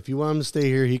here. If you want him to stay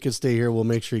here, he can stay here. We'll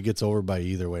make sure he gets over by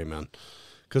either way, man.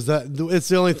 Because it's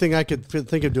the only thing I could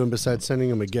think of doing besides sending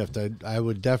him a gift. I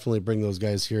would definitely bring those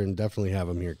guys here and definitely have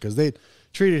him here because they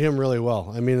treated him really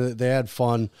well. I mean, they had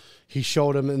fun. He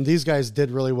showed him, and these guys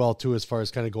did really well too, as far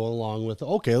as kind of going along with.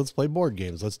 Okay, let's play board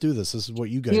games. Let's do this. This is what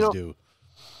you guys do.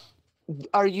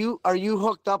 Are you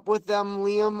hooked up with them,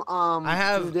 Liam? I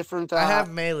have different. I have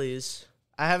Maylee's.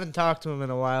 I haven't talked to him in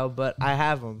a while, but I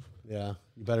have him. Yeah,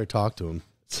 you better talk to him.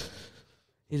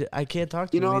 I can't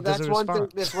talk to him. He that's one thing.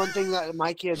 That's one thing that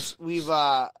my kids we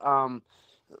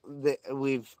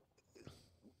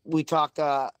talked.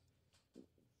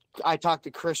 I talked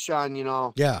to Christian,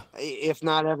 if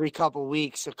not every couple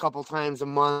weeks, a couple times a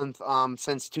month,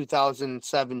 since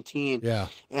 2017. Yeah.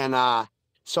 And,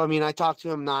 so, I mean, I talk to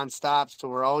him nonstop, so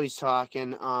we're always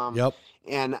talking. Yep.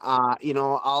 And,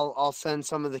 I'll send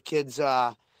some of the kids,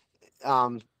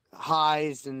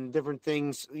 highs and different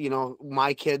things.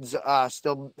 My kids,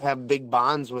 still have big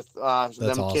bonds with, them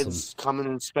awesome. Kids coming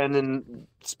and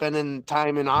spending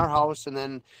time in our house, and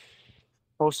then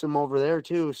post them over there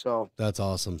too. So that's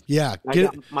awesome. Yeah.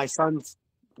 My son's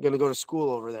going to go to school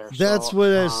over there. That's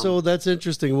so that's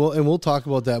interesting. We'll talk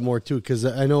about that more too. Cause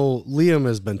I know Liam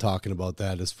has been talking about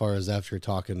that as far as after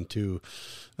talking to,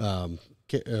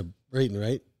 Brayton,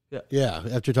 right? Yeah. Yeah.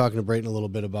 After talking to Brayton a little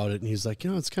bit about it, and he's like,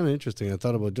 it's kind of interesting. I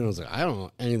thought about doing it. I was like, I don't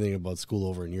know anything about school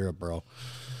over in Europe, bro.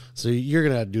 So you're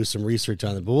going to have to do some research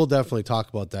on it, but we'll definitely talk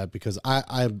about that because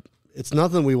it's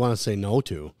nothing we want to say no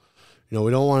to. We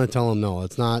don't want to tell him no.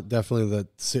 It's not definitely that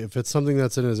if it's something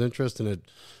that's in his interest and it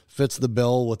fits the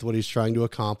bill with what he's trying to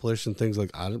accomplish and things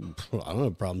like, I don't have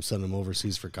a problem sending him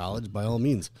overseas for college by all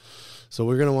means. So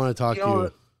we're going to want to talk to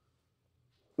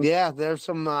you. Yeah, there's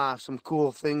some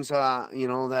cool things,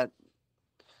 that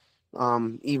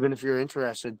even if you're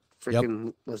interested,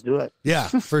 freaking let's do it. Yeah,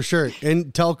 for sure.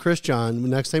 And tell Christian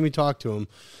next time you talk to him.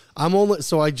 I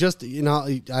just,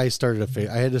 I started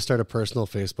I had to start a personal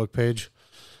Facebook page.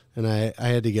 And I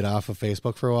had to get off of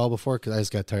Facebook for a while before because I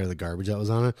just got tired of the garbage that was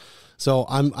on it. So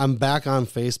I'm back on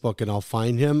Facebook and I'll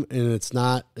find him. And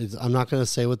I'm not going to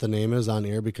say what the name is on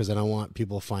air because I don't want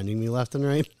people finding me left and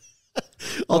right.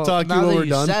 I'll talk to you when we're done.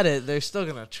 Now that you said it, they're still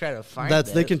going to try to find it.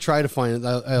 They can try to find it.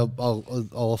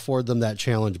 I'll afford them that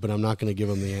challenge, but I'm not going to give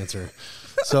them the answer.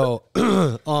 So,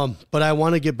 but I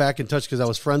want to get back in touch because I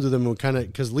was friends with him and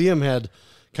because Liam had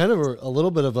kind of a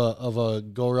little bit of a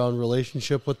go-around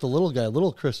relationship with the little guy,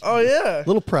 little Chris. Oh, yeah.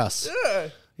 Little Press. Yeah.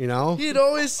 You know? He'd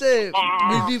always say,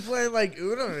 we'd be playing like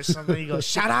Uno or something. He'd go,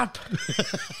 shut up.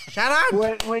 Shut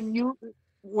up. When you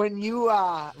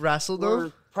wrestled were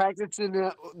him? practicing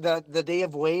the day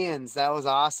of weigh-ins, that was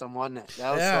awesome, wasn't it?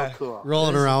 That was so cool.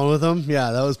 Rolling around with him.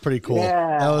 Yeah, that was pretty cool.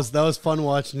 Yeah. That was fun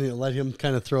watching it. Let him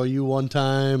kind of throw you one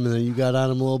time, and then you got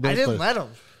on him a little bit. I didn't let him.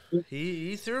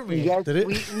 He threw me. Did it?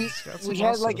 We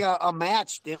had like a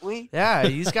match, didn't we? Yeah,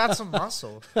 he's got some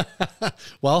muscle.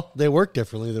 Well, they work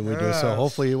differently than we do, so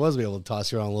hopefully he was able to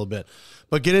toss you around a little bit.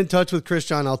 But get in touch with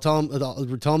Christian. I'll tell him that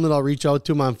I'll reach out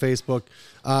to him on Facebook.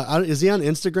 Is he on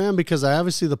Instagram? Because I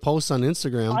obviously the posts on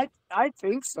Instagram. I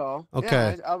think so.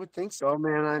 Okay, yeah, I would think so,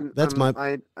 man.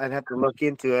 I'd have to look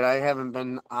into it. I haven't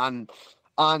been on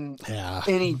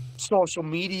any social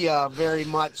media very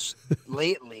much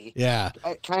lately. Yeah.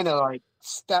 I kind of like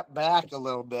stepped back a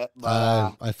little bit.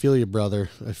 But, I feel you, brother.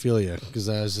 I feel you because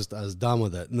I was done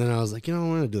with it. And then I was like, I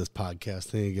want to do this podcast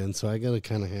thing again. So I got to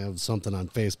kind of have something on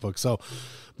Facebook. So,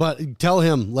 but tell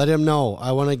him, let him know.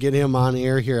 I want to get him on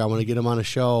air here. I want to get him on a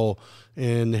show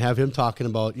and have him talking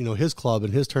about, his club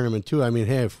and his tournament too. I mean,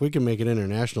 hey, if we can make it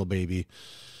international, baby.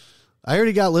 I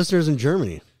already got listeners in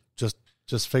Germany.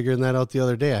 Just figuring that out the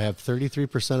other day. I have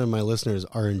 33% of my listeners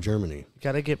are in Germany. You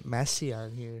got to get Messi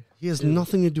on here. He has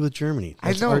nothing to do with Germany.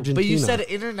 That's I know, Argentina. but you said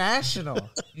international.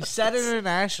 You said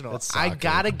international. I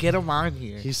got to get him on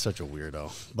here. He's such a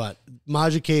weirdo. But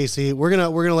Maja Casey, we're gonna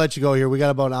let you go here. We got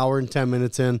about an hour and 10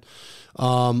 minutes in.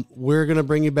 We're gonna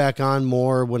bring you back on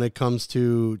more when it comes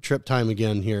to trip time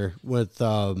again here with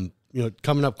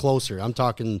coming up closer. I'm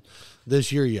talking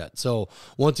this year yet. So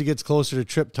once it gets closer to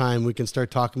trip time, we can start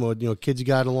talking about, kids you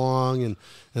got along and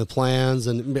plans.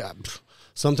 And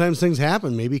sometimes things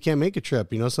happen. Maybe you can't make a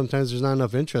trip. Sometimes there's not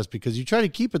enough interest because you try to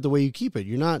keep it the way you keep it.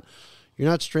 You're not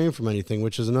straying from anything,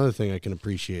 which is another thing I can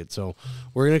appreciate. So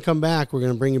we're going to come back. We're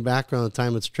going to bring you back around the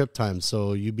time it's trip time.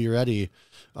 So you be ready.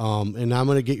 And I'm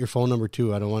going to get your phone number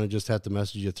too. I don't want to just have to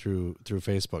message you through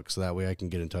Facebook. So that way I can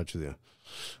get in touch with you.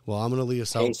 Well, I'm going to lead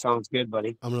us out. Hey, sounds good,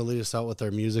 buddy. I'm going to lead us out with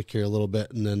our music here a little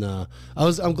bit, and then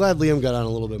I'm glad Liam got on a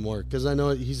little bit more because I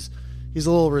know he's a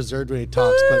little reserved when he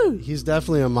talks, but he's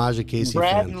definitely a Maja Casey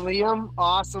Brad fan. and Liam,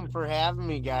 awesome for having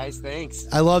me, guys. Thanks.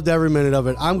 I loved every minute of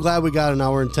it. I'm glad we got an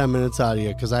hour and 10 minutes out of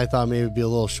you because I thought maybe it'd be a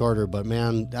little shorter, but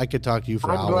man, I could talk to you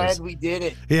for hours. I'm glad we did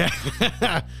it.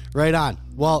 Yeah, right on.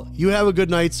 Well, you have a good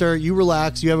night, sir. You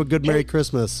relax. You have a good Merry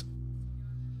Christmas.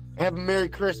 Have a Merry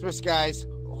Christmas, guys.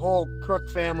 Whole Crook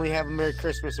family, have a Merry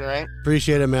Christmas, all right?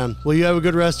 Appreciate it, man. Well, you have a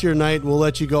good rest of your night. We'll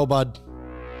let you go, bud.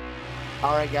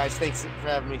 All right, guys. Thanks for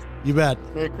having me. You bet.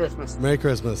 Merry Christmas. Merry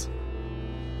Christmas.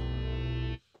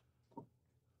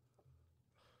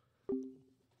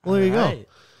 Well, there you go.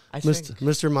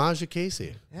 Mr. Maja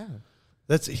Casey. Yeah.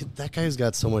 That guy's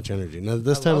got so much energy. Now,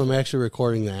 this time I'm actually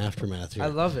recording the aftermath here. I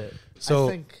love it. So I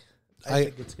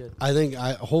think it's good. I think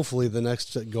hopefully the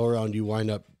next go around you wind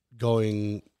up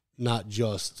going not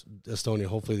just Estonia.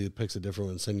 Hopefully he picks a different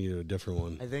one, send you to a different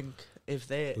one. I think if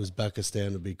they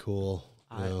Uzbekistan would be cool.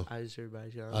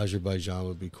 Azerbaijan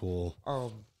would be cool.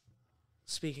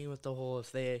 Speaking with the whole,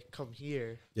 if they come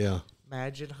here,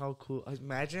 imagine how cool.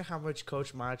 Imagine how much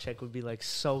Coach Marchek would be like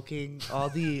soaking all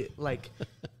the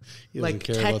he doesn't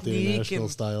care about the international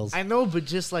styles. I know, but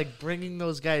just like bringing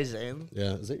those guys in.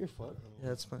 Yeah, is that your foot? Yeah,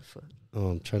 that's my foot.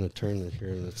 Oh, I'm trying to turn it here,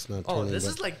 and it's not turning. Oh, this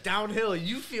is like downhill.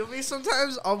 You feel me?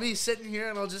 Sometimes I'll be sitting here,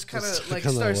 and I'll just kind of like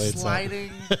start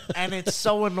sliding, and it's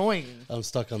so annoying. I'm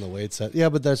stuck on the weight set. Yeah,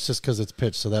 but that's just because it's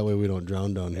pitched, so that way we don't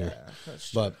drown down here.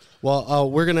 That's true. But, well,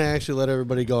 we're going to actually let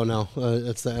everybody go now.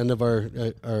 It's the end of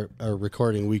our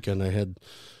recording weekend. I had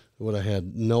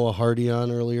Noah Hardy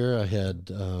on earlier. I had,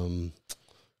 who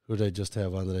did I just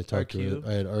have on that I talked to?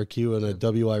 I had RQ and the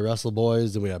WI Wrestle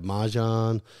Boys. Then we had Maja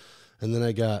on. And then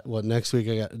I got next week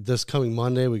I got this coming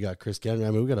Monday we got Chris Genry. I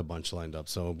mean, we got a bunch lined up,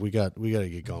 so we got to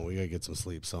get going. We got to get some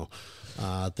sleep. So,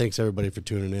 thanks everybody for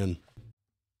tuning in.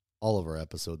 All of our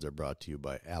episodes are brought to you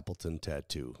by Appleton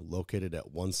Tattoo, located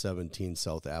at 117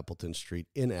 South Appleton Street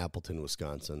in Appleton,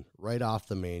 Wisconsin, right off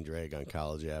the main drag on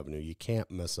College Avenue. You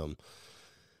can't miss them.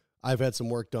 I've had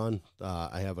some work done.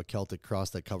 I have a Celtic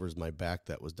cross that covers my back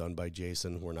that was done by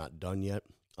Jason. We're not done yet.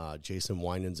 Jason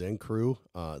Winans and crew,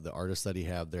 the artists that he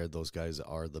have there, those guys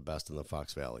are the best in the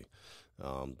Fox Valley.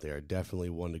 They are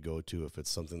definitely one to go to if it's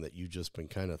something that you've just been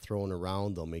kind of throwing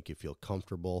around. They'll make you feel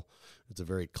comfortable. It's a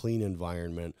very clean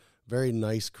environment, very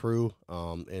nice crew,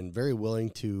 and very willing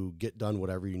to get done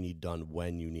whatever you need done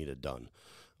when you need it done.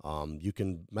 You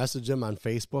can message them on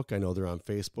Facebook. I know they're on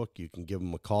Facebook. You can give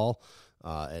them a call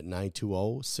at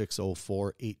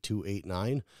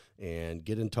 920-604-8289 and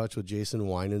get in touch with Jason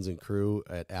Winans and crew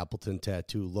at Appleton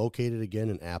Tattoo, located again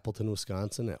in Appleton,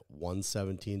 Wisconsin at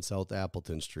 117 South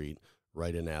Appleton Street,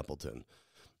 right in Appleton.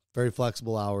 Very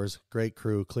flexible hours, great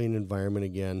crew, clean environment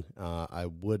again. I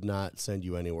would not send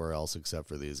you anywhere else except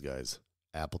for these guys.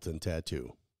 Appleton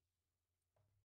Tattoo.